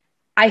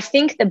I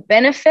think the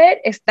benefit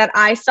that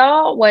I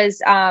saw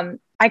was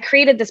I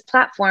created this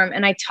platform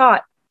and I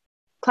taught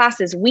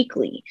classes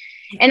weekly.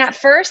 And at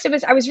first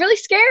I was really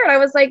scared. I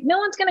was like, no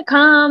one's going to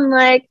come.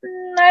 Like,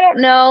 I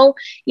don't know,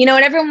 and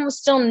everyone was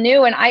still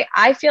new. And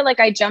I feel like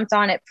I jumped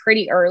on it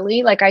pretty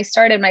early. Like, I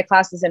started my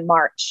classes in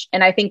March,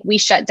 and I think we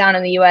shut down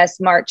in the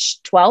US March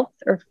 12th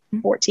or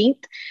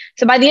 14th.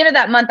 So by the end of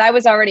that month, I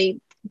was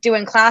already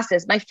doing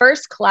classes. My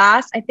first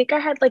class, I think I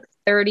had like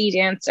 30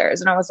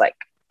 dancers, and I was like,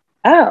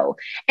 oh,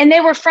 and they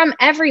were from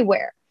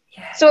everywhere.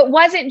 Yeah. So it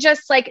wasn't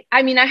just like,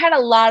 I had a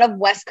lot of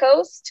West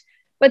Coast,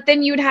 but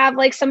then you'd have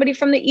like somebody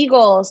from the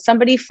Eagles,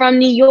 somebody from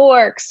New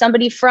York,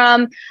 somebody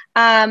from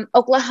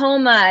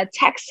Oklahoma,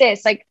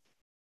 Texas. Like,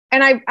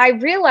 and I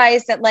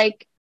realized that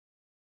like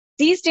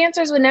these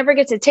dancers would never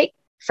get to take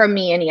from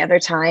me any other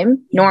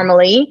time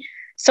normally.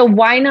 So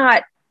why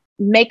not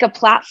make a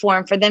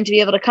platform for them to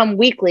be able to come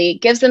weekly?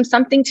 It gives them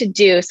something to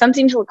do,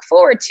 something to look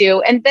forward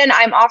to. And then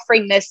I'm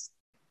offering this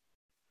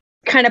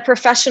kind of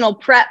professional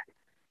prep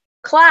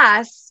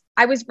class.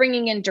 I was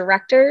bringing in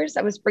directors.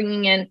 I was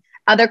bringing in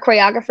other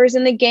choreographers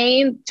in the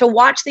game to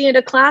watch the end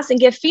of class and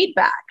give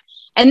feedback.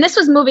 And this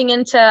was moving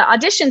into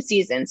audition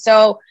season.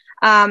 So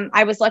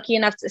I was lucky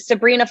enough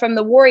Sabrina from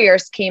the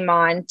Warriors came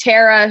on,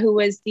 Tara, who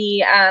was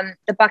the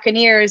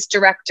Buccaneers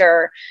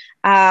director,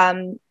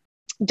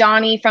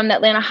 Donnie from the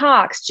Atlanta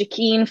Hawks,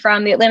 Jaqueen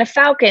from the Atlanta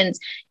Falcons.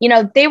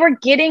 They were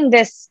getting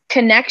this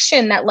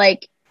connection that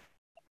like,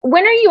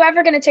 when are you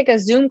ever going to take a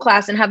Zoom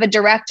class and have a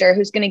director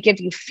who's going to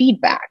give you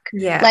feedback?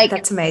 Yeah, like,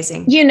 that's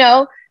amazing.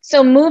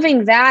 So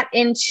moving that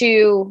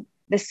into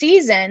the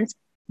seasons,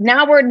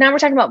 now we're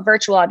talking about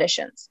virtual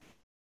auditions.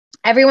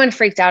 Everyone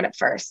freaked out at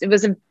first. It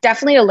was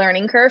definitely a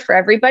learning curve for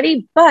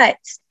everybody, but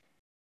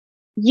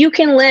you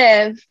can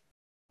live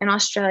in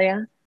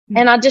Australia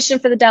and audition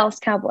for the Dallas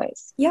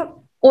Cowboys. Yep.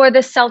 Or the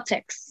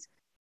Celtics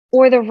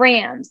or the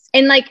Rams.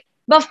 And like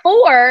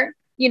before,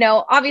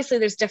 obviously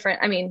there's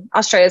different,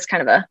 Australia is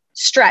kind of a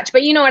stretch,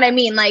 but you know what I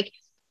mean? Like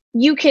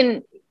you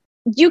can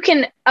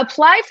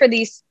apply for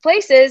these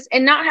places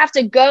and not have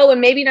to go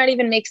and maybe not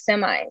even make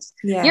semis.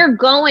 Yeah. You're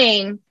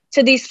going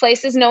to these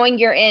places knowing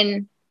you're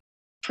in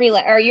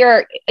prelim, or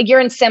you're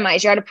in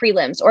semis, you're out of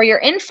prelims, or you're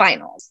in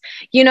finals,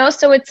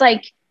 So it's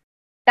like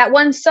that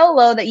one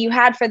solo that you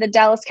had for the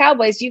Dallas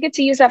Cowboys, you get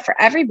to use that for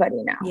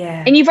everybody now.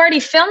 Yeah. And you've already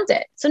filmed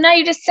it. So now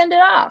you just send it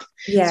off.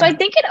 Yeah. So I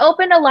think it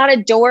opened a lot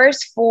of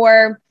doors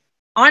for,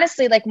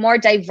 honestly, like more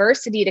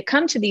diversity to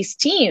come to these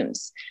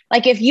teams.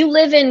 Like if you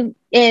live in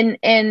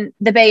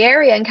the Bay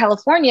Area in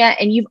California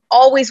and you've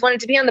always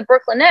wanted to be on the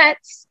Brooklyn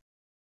Nets,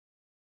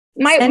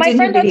 my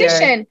friend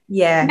auditioned,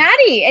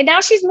 Maddie, and now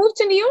she's moved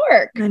to New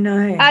York. I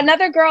know.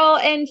 Another girl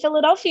in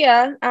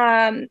Philadelphia,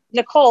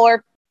 Nicole,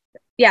 or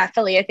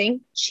Philly, I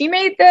think, she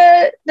made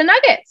the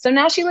Nuggets. So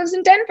now she lives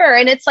in Denver.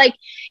 And it's like,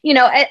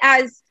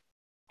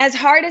 as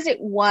hard as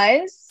it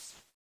was,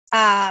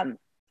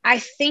 I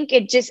think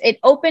it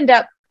opened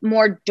up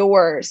more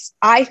doors,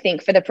 I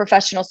think, for the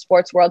professional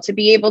sports world to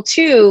be able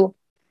to,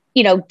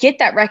 get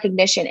that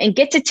recognition and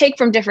get to take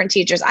from different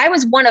teachers. I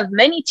was one of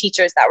many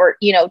teachers that were,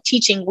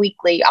 teaching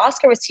weekly.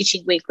 Oscar was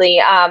teaching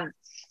weekly.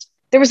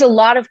 There was a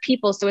lot of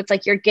people. So it's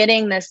like, you're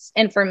getting this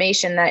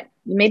information that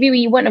maybe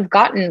you wouldn't have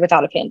gotten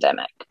without a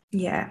pandemic.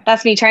 Yeah.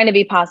 That's me trying to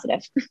be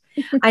positive.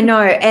 I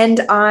know.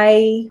 And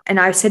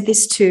I said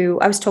this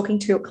I was talking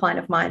to a client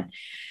of mine,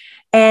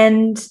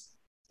 and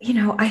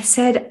I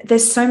said,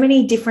 there's so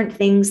many different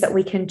things that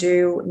we can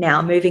do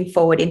now moving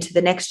forward into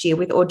the next year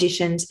with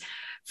auditions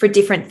for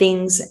different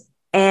things.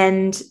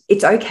 And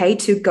it's okay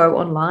to go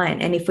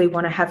online. And if we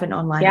want to have an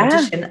online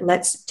audition,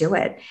 let's do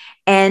it.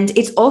 And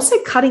it's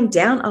also cutting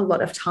down a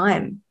lot of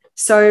time.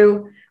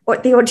 So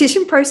the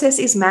audition process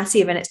is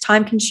massive and it's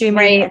time consuming.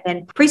 Right. And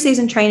then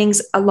preseason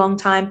training's a long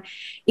time.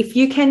 If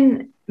you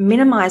can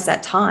minimize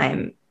that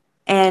time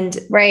and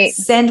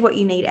send what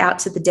you need out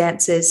to the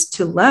dancers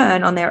to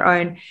learn on their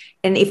own,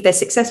 and if they're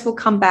successful,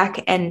 come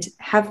back and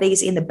have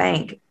these in the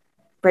bank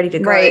ready to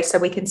go so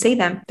we can see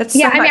them. That's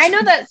I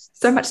know that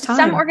so much time.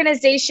 Some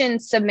organization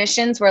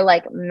submissions were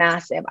like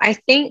massive. I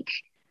think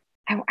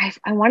I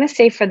want to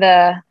say for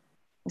I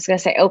was going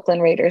to say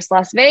Oakland Raiders,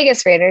 Las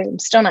Vegas Raiders. I'm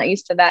still not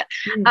used to that.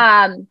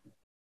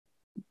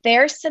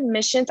 Their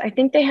submissions, I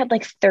think they had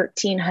like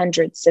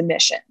 1,300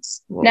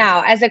 submissions. Whoa.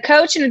 Now, as a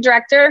coach and a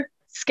director,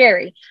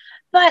 scary,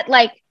 but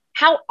like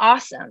how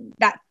awesome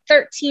that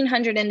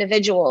 1,300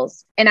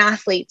 individuals and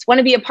athletes want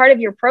to be a part of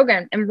your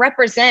program and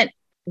represent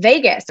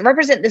Vegas,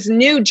 represent this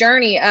new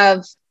journey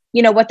of,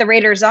 what the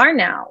Raiders are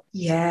now.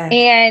 Yeah.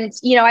 And,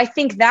 I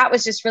think that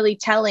was just really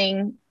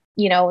telling,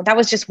 that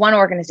was just one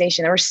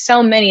organization. There were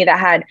so many that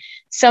had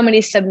so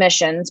many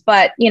submissions,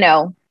 but,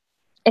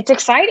 it's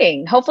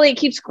exciting. Hopefully it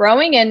keeps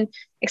growing. And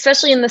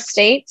especially in the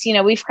States,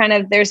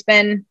 there's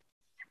been,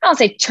 I don't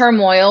say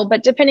turmoil,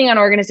 but depending on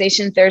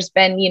organizations, there's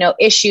been,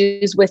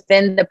 issues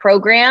within the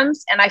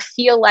programs. And I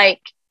feel like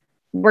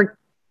we're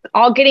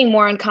all getting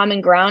more on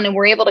common ground and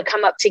we're able to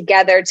come up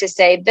together to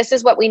say, this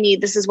is what we need.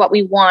 This is what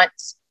we want.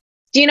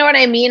 Do you know what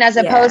I mean? As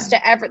opposed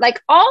to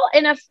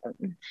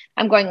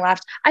I'm going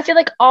left. I feel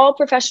like all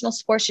professional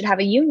sports should have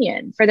a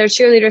union for their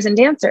cheerleaders and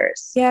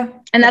dancers. Yeah.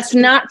 And that's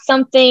not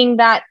something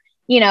that,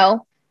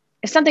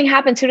 if something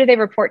happens, who do they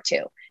report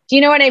to? Do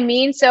you know what I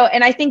mean? So,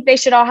 and I think they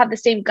should all have the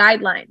same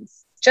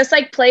guidelines, just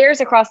like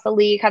players across the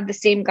league have the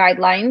same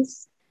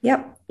guidelines.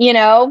 Yep.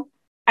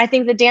 I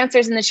think the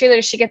dancers and the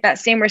cheerleaders should get that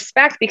same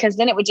respect, because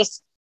then it would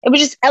just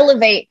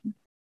elevate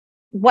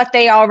what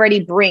they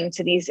already bring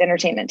to these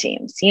entertainment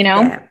teams,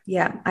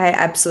 Yeah, I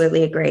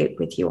absolutely agree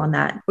with you on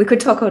that. We could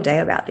talk all day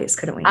about this,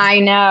 couldn't we? I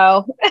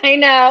know.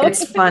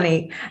 It's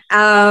funny.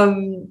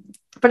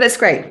 But it's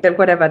great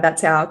that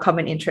that's our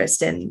common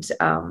interest. And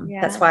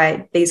that's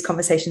why these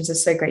conversations are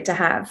so great to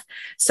have.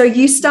 So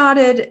you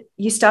started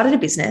a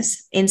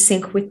business, In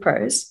Sync with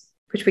Pros,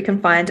 which we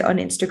can find on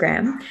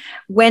Instagram.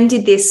 When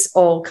did this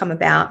all come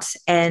about?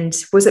 And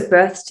was it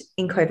birthed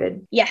in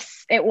COVID?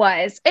 Yes, it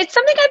was. It's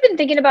something I've been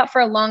thinking about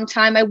for a long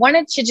time. I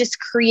wanted to just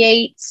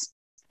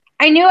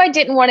I knew I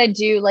didn't want to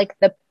do like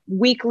the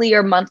weekly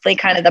or monthly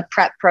kind of the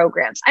prep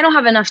programs. I don't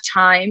have enough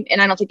time,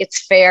 and I don't think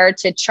it's fair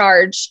to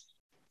charge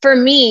for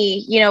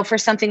me, for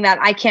something that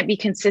I can't be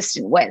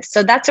consistent with.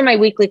 So that's where my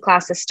weekly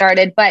classes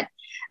started. But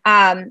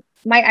my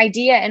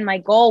idea and my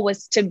goal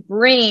was to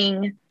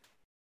bring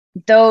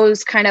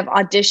those kind of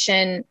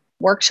audition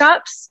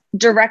workshops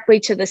directly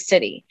to the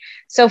city.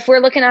 So if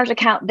we're looking at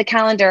the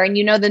calendar and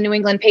the New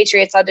England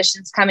Patriots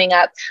auditions coming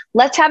up,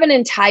 let's have an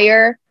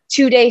entire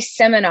 2-day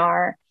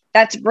seminar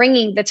that's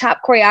bringing the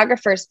top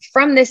choreographers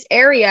from this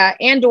area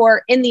and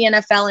or in the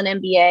NFL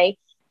and NBA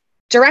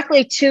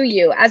directly to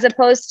you, as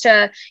opposed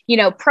to,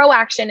 Pro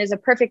Action is a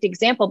perfect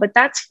example, but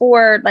that's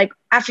for like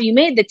after you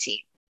made the team.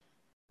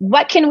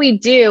 What can we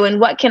do and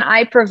what can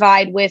I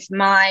provide with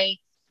my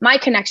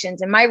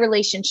connections and my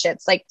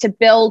relationships, like to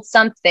build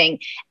something?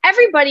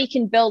 Everybody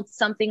can build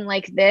something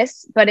like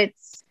this, but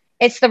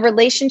it's the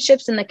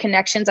relationships and the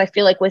connections, I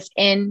feel like,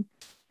 within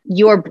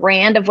your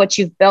brand of what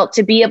you've built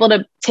to be able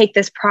to take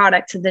this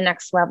product to the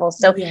next level.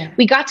 So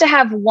we got to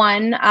have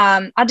one.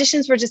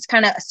 Auditions were just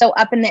kind of so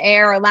up in the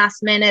air or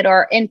last minute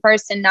or in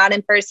person, not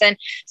in person.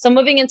 So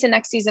moving into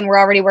next season, we're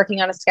already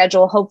working on a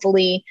schedule,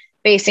 hopefully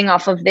basing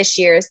off of this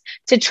year's,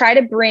 to try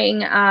to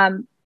bring,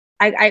 I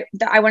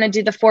want to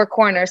do the 4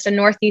 corners. So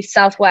Northeast,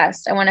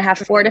 Southwest. I want to have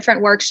 4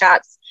 different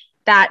workshops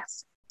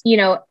that's,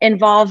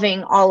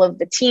 involving all of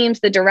the teams,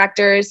 the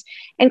directors,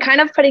 and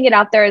kind of putting it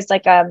out there as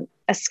like a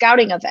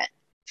scouting event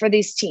for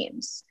these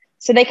teams.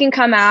 So they can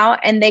come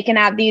out and they can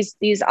have these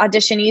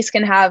auditionees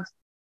can have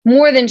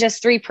more than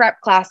just 3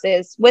 prep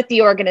classes with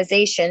the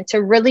organization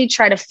to really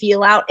try to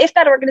feel out if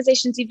that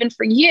organization's even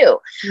for you.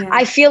 Yeah.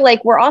 I feel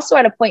like we're also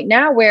at a point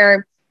now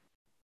where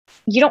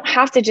you don't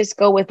have to just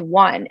go with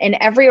one, and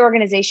every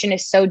organization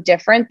is so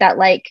different that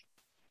like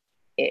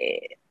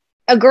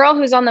a girl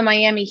who's on the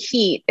Miami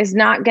Heat is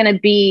not going to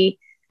be,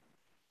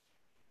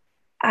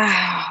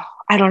 I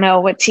I don't know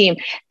what team.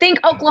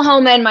 Think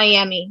Oklahoma and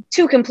Miami,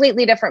 two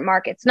completely different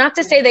markets. Not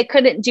to say they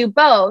couldn't do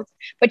both,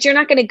 but you're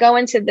not going to go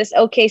into this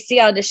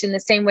OKC audition the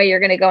same way you're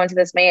going to go into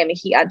this Miami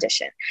Heat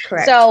audition.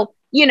 Correct. So,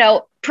 you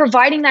know,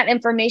 providing that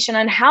information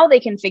on how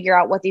they can figure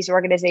out what these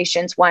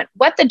organizations want,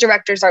 what the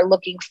directors are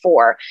looking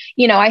for,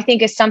 you know, I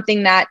think is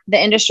something that the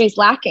industry is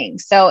lacking.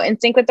 So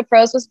NSYNC with the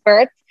Pros was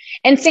birthed.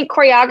 NSYNC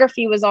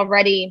choreography was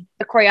already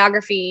the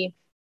choreography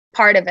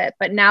part of it,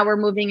 but now we're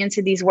moving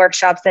into these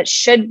workshops that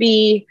should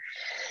be,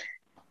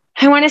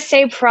 I want to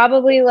say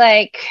probably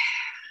like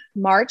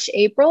March,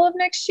 April of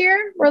next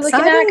year we're looking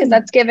at, because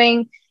that's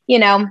giving, you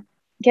know,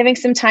 giving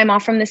some time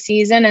off from the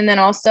season and then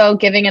also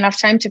giving enough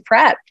time to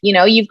prep. You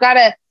know, you've got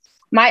to,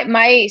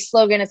 my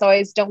slogan is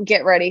always don't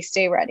get ready,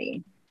 stay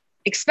ready.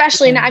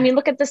 Especially now, I mean,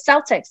 look at the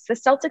Celtics. The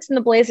Celtics and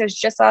the Blazers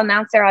just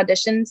announced their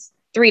auditions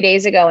 3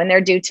 days ago and they're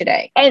due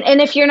today.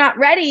 And if you're not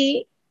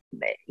ready,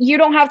 you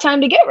don't have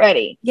time to get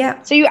ready.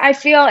 Yeah. So I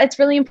feel it's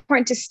really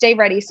important to stay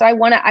ready. So I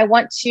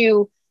want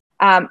to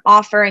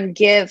offer and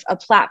give a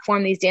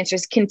platform these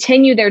dancers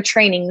continue their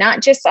training,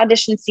 not just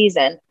audition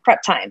season,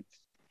 prep time.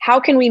 How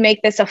can we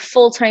make this a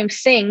full-time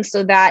thing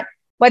so that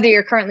whether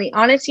you're currently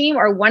on a team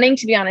or wanting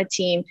to be on a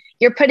team,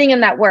 you're putting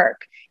in that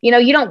work. You know,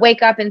 you don't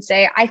wake up and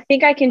say, I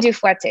think I can do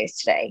fuetes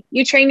today.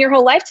 You train your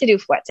whole life to do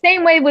fuetes.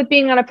 Same way with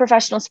being on a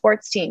professional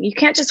sports team. You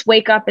can't just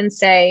wake up and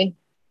say,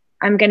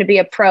 I'm going to be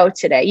a pro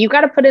today. You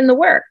got to put in the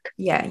work.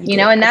 Yeah. You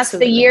know, and that's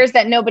the years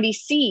that nobody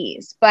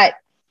sees, but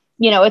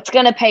you know, it's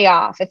going to pay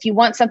off. If you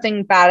want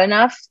something bad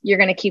enough, you're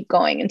going to keep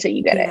going until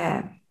you get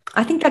it.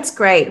 I think that's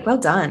great. Well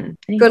done.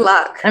 Good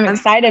luck. I'm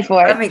excited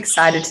for it. I'm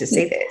excited to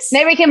see this.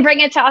 Maybe we can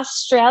bring it to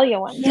Australia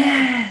one day.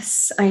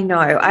 Yes, I know.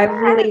 I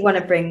really want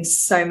to bring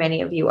so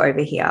many of you over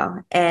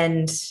here,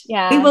 and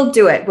we will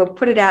do it. We'll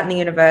put it out in the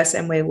universe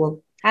and we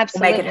will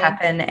make it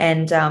happen.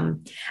 And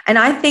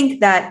I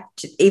think that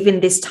even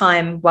this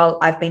time, while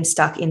I've been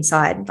stuck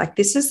inside, like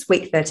this is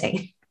week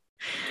 13.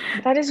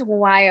 That is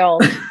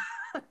wild.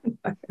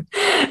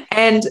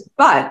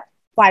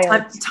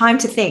 But time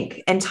to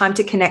think and time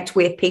to connect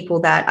with people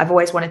that I've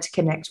always wanted to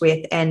connect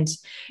with. And,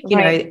 you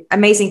know,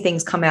 amazing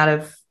things come out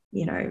of,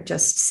 you know,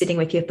 just sitting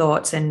with your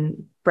thoughts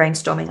and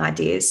brainstorming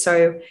ideas.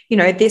 So, you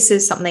know, this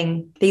is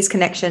something, these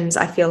connections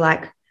I feel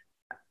like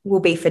will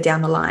be for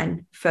down the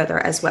line further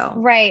as well.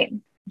 Right.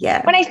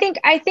 Yeah. But I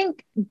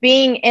think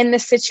being in the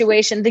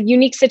situation, the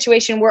unique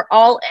situation we're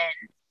all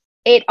in,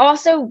 it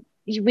also,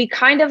 we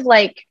kind of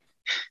like,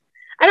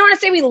 I don't want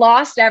to say we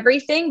lost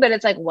everything, but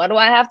it's like, what do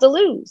I have to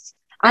lose?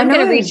 I'm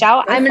going to reach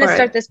out. I'm going to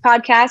start this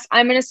podcast.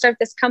 I'm going to start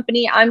this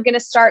company. I'm going to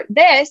start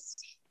this.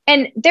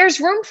 And there's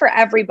room for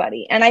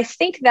everybody. And I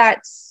think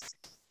that's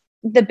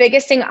the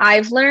biggest thing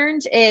I've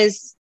learned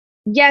is,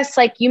 yes,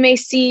 like you may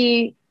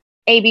see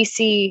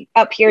ABC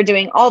up here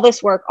doing all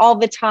this work all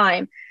the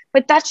time,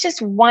 but that's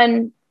just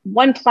one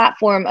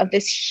platform of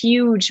this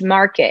huge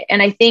market.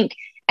 And I think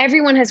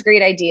everyone has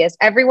great ideas.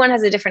 Everyone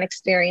has a different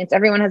experience.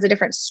 Everyone has a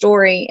different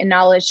story and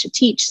knowledge to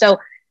teach. So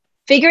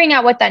figuring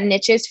out what that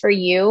niche is for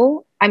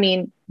you. I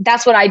mean,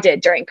 that's what I did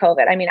during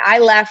COVID. I mean, I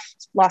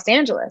left Los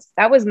Angeles.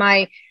 That was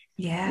my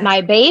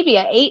baby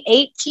at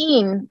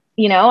 18.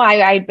 You know,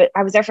 I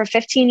was there for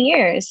 15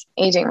 years,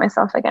 aging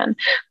myself again.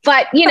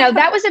 But, you know,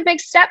 that was a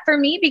big step for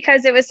me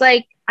because it was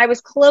like I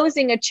was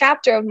closing a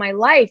chapter of my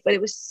life, but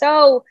it was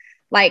so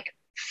like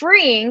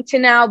freeing to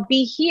now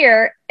be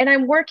here, and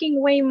I'm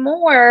working way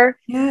more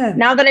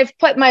now that I've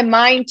put my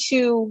mind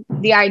to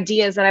the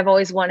ideas that I've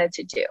always wanted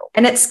to do.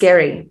 And it's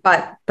scary,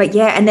 but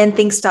yeah, and then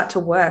things start to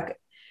work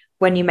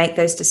when you make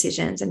those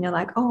decisions and you're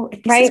like, oh,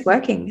 this is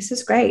working. This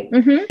is great.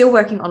 Still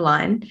working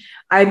online.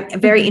 I'm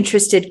very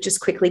interested just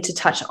quickly to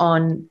touch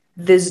on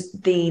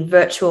the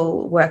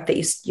virtual work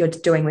that you're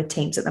doing with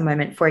teams at the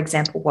moment, for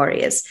example,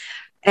 Warriors.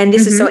 And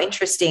this is so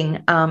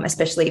interesting,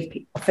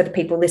 especially for the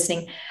people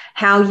listening,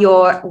 how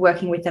you're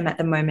working with them at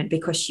the moment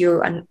because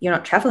you're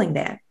not traveling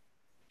there.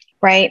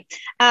 Right.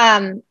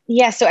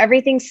 So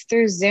everything's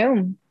through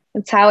Zoom.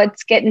 That's how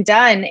it's getting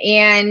done.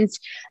 And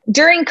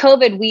during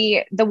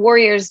COVID, the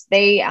Warriors,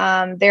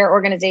 their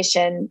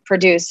organization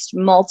produced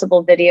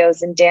multiple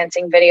videos and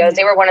dancing videos.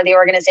 They were one of the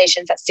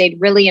organizations that stayed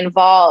really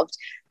involved.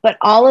 But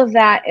all of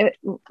that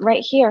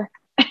right here,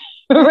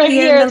 right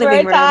here is where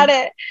I taught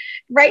it.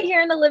 Right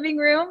here in the living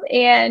room.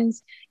 And,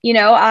 you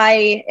know,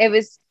 it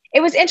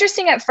was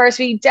interesting at first.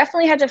 We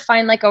definitely had to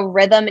find like a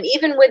rhythm. And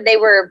even when they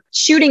were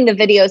shooting the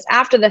videos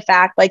after the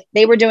fact, like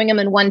they were doing them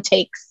in one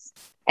takes.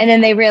 And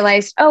then they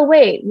realized, oh,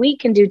 wait, we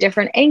can do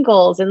different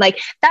angles. And like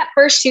that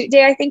first shoot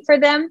day, I think for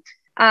them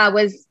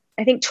was,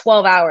 I think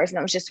 12 hours. And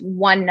that was just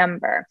one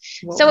number.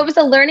 Whoa. So it was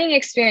a learning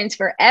experience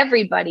for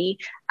everybody.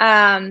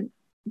 But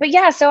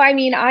yeah, so I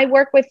mean,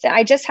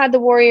 I just had the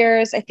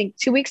Warriors, I think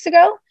 2 weeks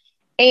ago.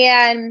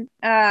 And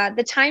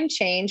the time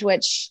change,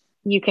 which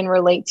you can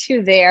relate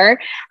to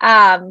there,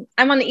 I'm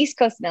on the East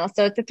Coast now,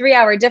 so it's a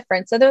 3-hour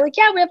difference. So they're like,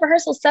 yeah, we have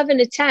rehearsal 7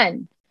 to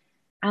 10.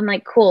 I'm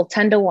like, cool,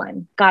 10 to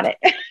 1. Got it.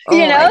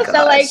 You know,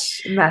 so like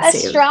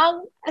massive.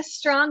 a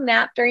strong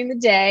nap during the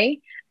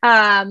day.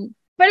 But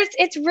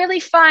it's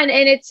really fun.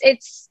 And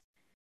it's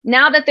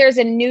now that there's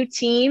a new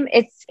team,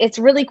 it's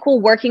really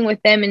cool working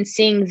with them and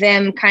seeing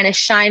them kind of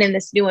shine in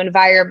this new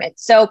environment.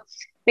 So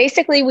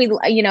basically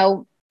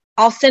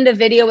I'll send a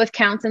video with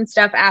counts and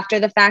stuff after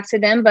the fact to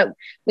them, but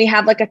we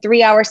have like a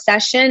 3-hour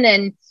session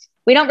and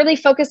we don't really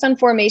focus on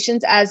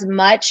formations as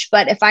much.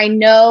 But if I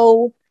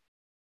know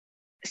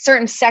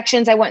certain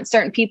sections, I want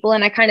certain people,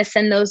 and I kind of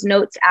send those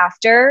notes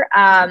after,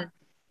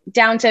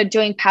 down to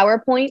doing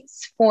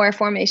PowerPoints for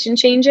formation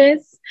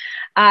changes.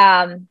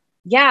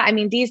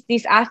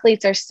 These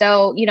athletes are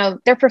so,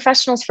 they're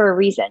professionals for a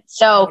reason.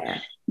 So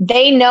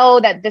they know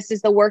that this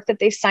is the work that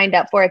they've signed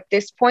up for at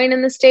this point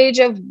in the stage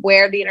of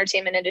where the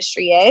entertainment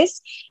industry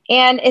is.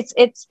 And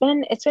it's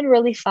been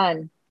really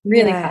fun.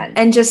 Really fun.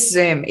 And just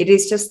Zoom. It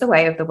is just the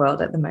way of the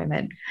world at the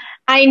moment.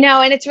 I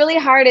know. And it's really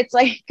hard. It's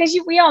like, because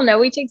we all know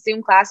we take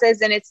Zoom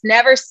classes and it's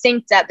never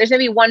synced up. There's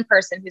maybe one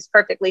person who's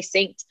perfectly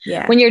synced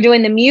when you're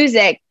doing the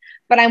music,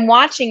 but I'm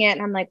watching it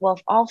and I'm like, well,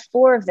 if all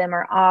 4 of them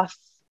are off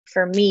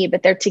for me,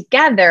 but they're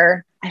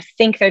together, I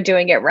think they're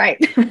doing it right.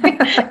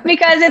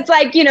 Because it's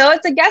like,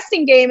 it's a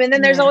guessing game. And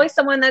then there's always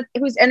someone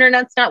whose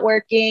internet's not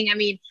working. I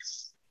mean,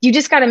 you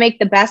just got to make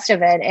the best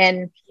of it.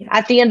 And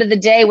at the end of the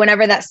day,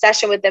 whenever that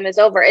session with them is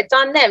over, it's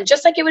on them,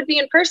 just like it would be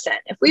in person.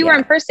 If we were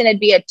in person, it'd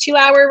be a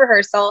 2-hour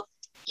rehearsal.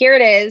 Here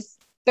it is,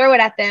 throw it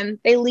at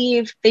them. They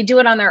leave, they do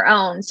it on their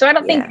own. So I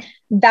don't think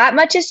that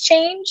much has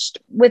changed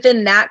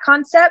within that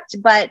concept,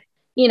 but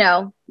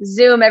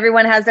Zoom,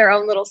 everyone has their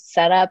own little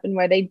setup and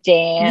where they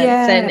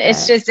dance and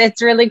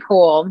it's really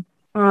cool.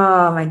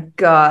 Oh my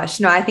gosh.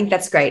 No, I think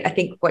that's great. I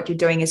think what you're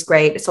doing is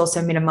great. It's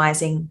also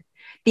minimizing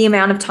the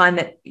amount of time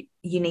that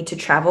you need to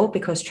travel,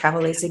 because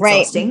travel is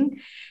exhausting. Right.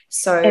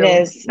 So it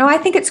is. No, I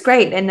think it's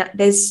great. And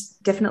there's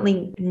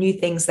definitely new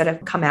things that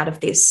have come out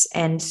of this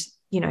and,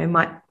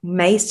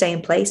 may stay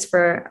in place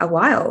for a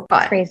while,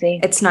 but crazy.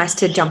 It's nice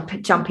to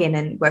jump in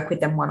and work with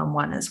them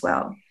one-on-one as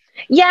well.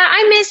 Yeah.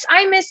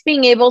 I miss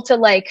being able to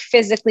like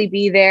physically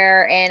be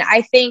there. And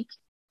I think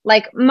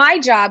like my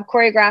job,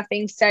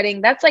 choreographing,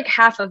 setting, that's like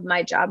half of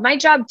my job. My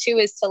job too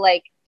is to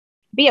like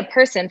be a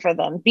person for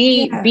them,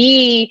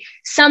 be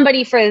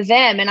somebody for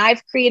them. And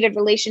I've created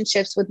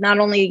relationships with not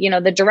only,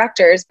 the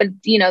directors, but,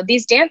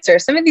 these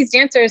dancers, some of these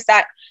dancers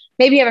that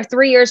maybe have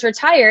 3 years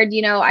retired,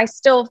 I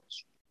still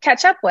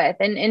catch up with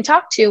and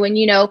talk to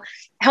and,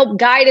 help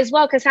guide as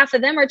well. Cause half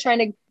of them are trying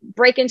to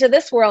break into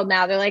this world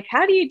now. They're like,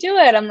 how do you do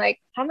it? I'm like,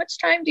 how much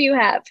time do you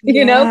have?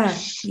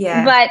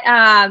 Yeah.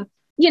 But,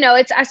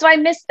 so I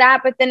miss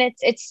that, but then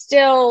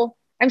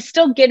I'm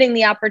still getting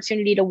the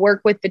opportunity to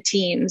work with the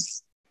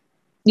teams.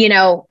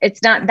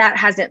 It's not, that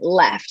hasn't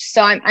left.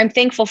 So I'm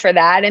thankful for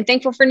that and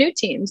thankful for new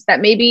teams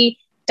that maybe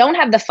don't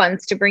have the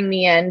funds to bring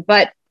me in,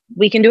 but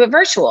we can do it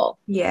virtual.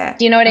 Yeah.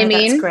 Do you know what I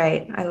mean? That's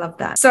great. I love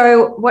that.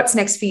 So what's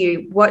next for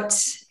you?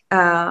 What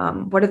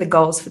are the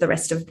goals for the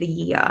rest of the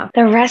year?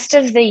 The rest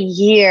of the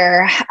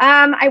year,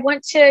 I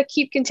want to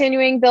keep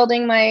continuing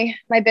building my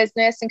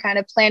business and kind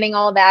of planning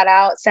all that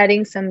out,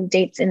 setting some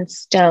dates in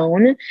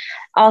stone.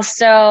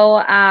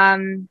 Also,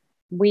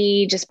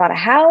 we just bought a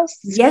house.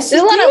 Yes,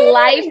 there's a lot of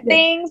life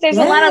things. There's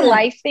a lot of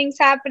life things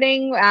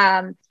happening.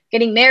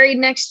 Getting married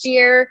next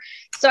year.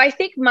 So I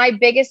think my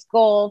biggest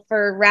goal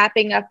for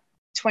wrapping up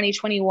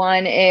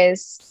 2021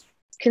 is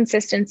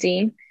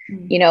consistency.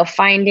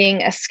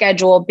 Finding a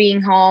schedule,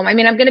 being home. I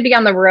mean, I'm going to be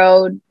on the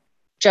road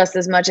just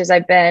as much as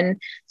I've been.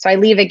 So I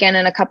leave again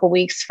in a couple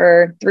weeks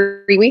for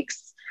 3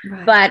 weeks,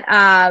 but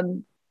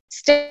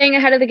staying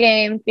ahead of the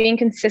game, being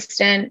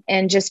consistent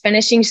and just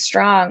finishing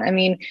strong. I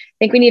mean, I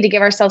think we need to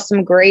give ourselves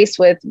some grace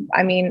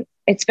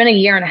it's been a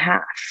year and a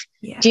half.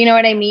 Yeah. Do you know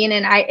what I mean?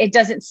 And it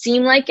doesn't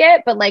seem like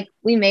it, but like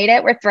we made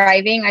it, we're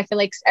thriving. I feel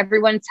like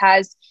everyone's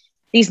has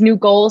these new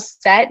goals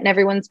set and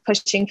everyone's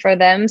pushing for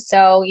them.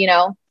 So,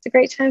 it's a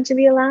great time to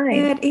be alive.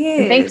 Yeah, it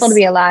is. I'm thankful to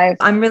be alive.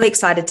 I'm really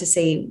excited to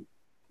see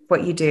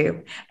what you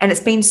do. And it's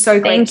been so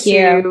great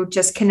to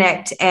just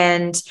connect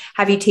and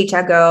have you teach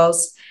our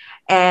girls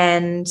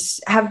and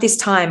have this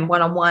time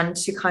one-on-one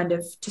to kind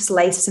of just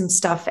lay some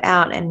stuff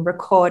out and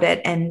record it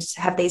and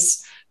have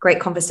these great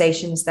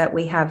conversations that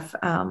we have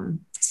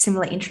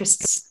similar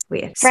interests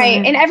with.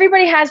 Right. And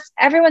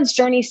everyone's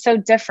journey is so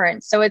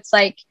different. So it's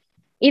like,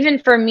 even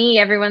for me,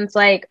 everyone's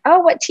like, oh,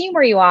 what team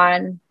were you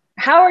on?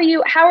 How are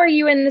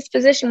you in this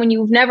position when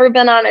you've never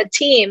been on a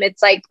team?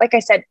 It's like I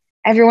said,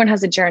 everyone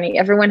has a journey,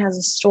 everyone has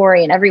a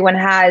story, and everyone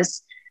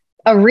has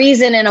a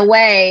reason in a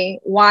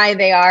way why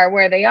they are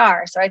where they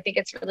are. So I think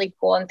it's really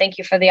cool. And thank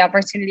you for the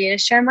opportunity to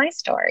share my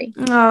story.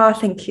 Oh,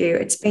 thank you.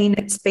 It's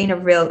been a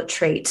real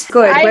treat.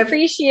 Good. I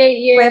appreciate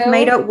you. We've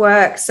made it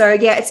work. So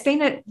yeah, it's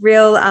been a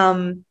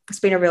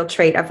real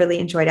treat. I've really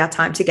enjoyed our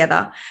time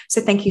together. So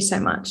thank you so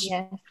much.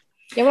 Yeah.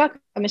 You're welcome.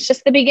 It's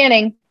just the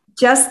beginning.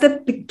 Just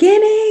the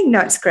beginning. No,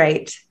 it's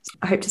great.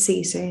 I hope to see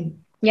you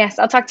soon. Yes,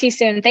 I'll talk to you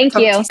soon. Thank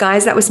you.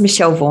 Guys, that was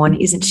Michelle Vaughan.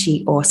 Isn't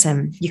she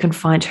awesome? You can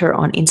find her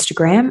on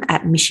Instagram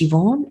at Mishy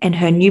Vaughan and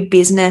her new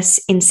business,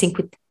 In Sync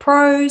with the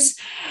Pros.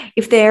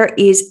 If there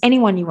is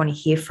anyone you want to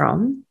hear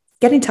from,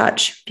 get in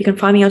touch. You can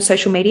find me on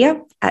social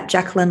media at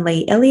Jacqueline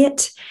Lee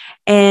Elliott.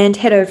 And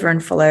head over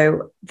and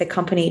follow the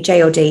company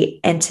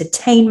JLD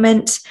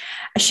Entertainment.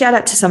 A shout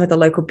out to some of the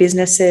local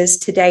businesses.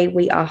 Today,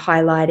 we are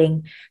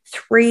highlighting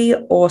 3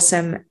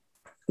 awesome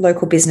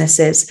local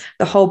businesses.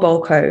 The Whole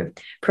Bowl Co,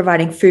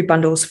 providing food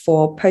bundles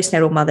for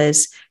postnatal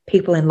mothers,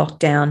 people in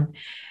lockdown.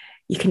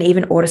 You can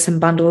even order some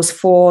bundles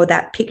for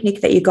that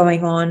picnic that you're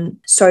going on.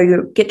 So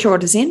you get your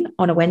orders in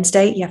on a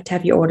Wednesday. You have to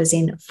have your orders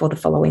in for the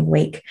following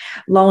week.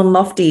 Low and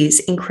Lofties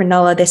in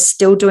Cronulla, they're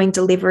still doing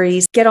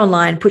deliveries. Get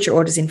online, put your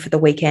orders in for the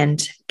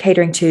weekend,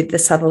 catering to the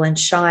Sutherland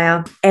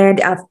Shire. And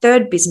our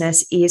third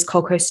business is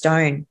Colco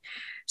Stone.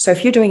 So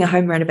if you're doing a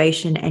home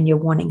renovation and you're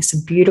wanting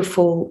some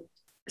beautiful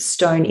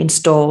stone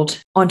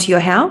installed onto your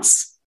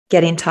house,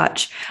 get in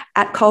touch.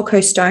 At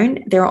Colco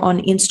Stone, they're on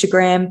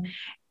Instagram.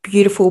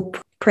 Beautiful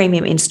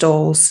premium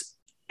installs.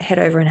 Head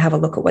over and have a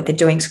look at what they're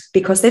doing,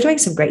 because they're doing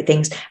some great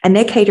things, and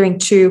they're catering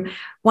to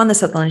the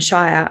Sutherland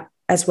Shire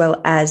as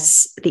well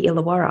as the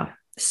Illawarra.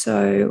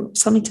 So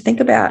something to think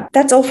about.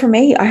 That's all from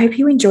me. I hope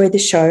you enjoyed the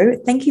show.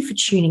 Thank you for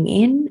tuning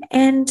in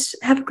and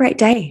have a great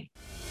day.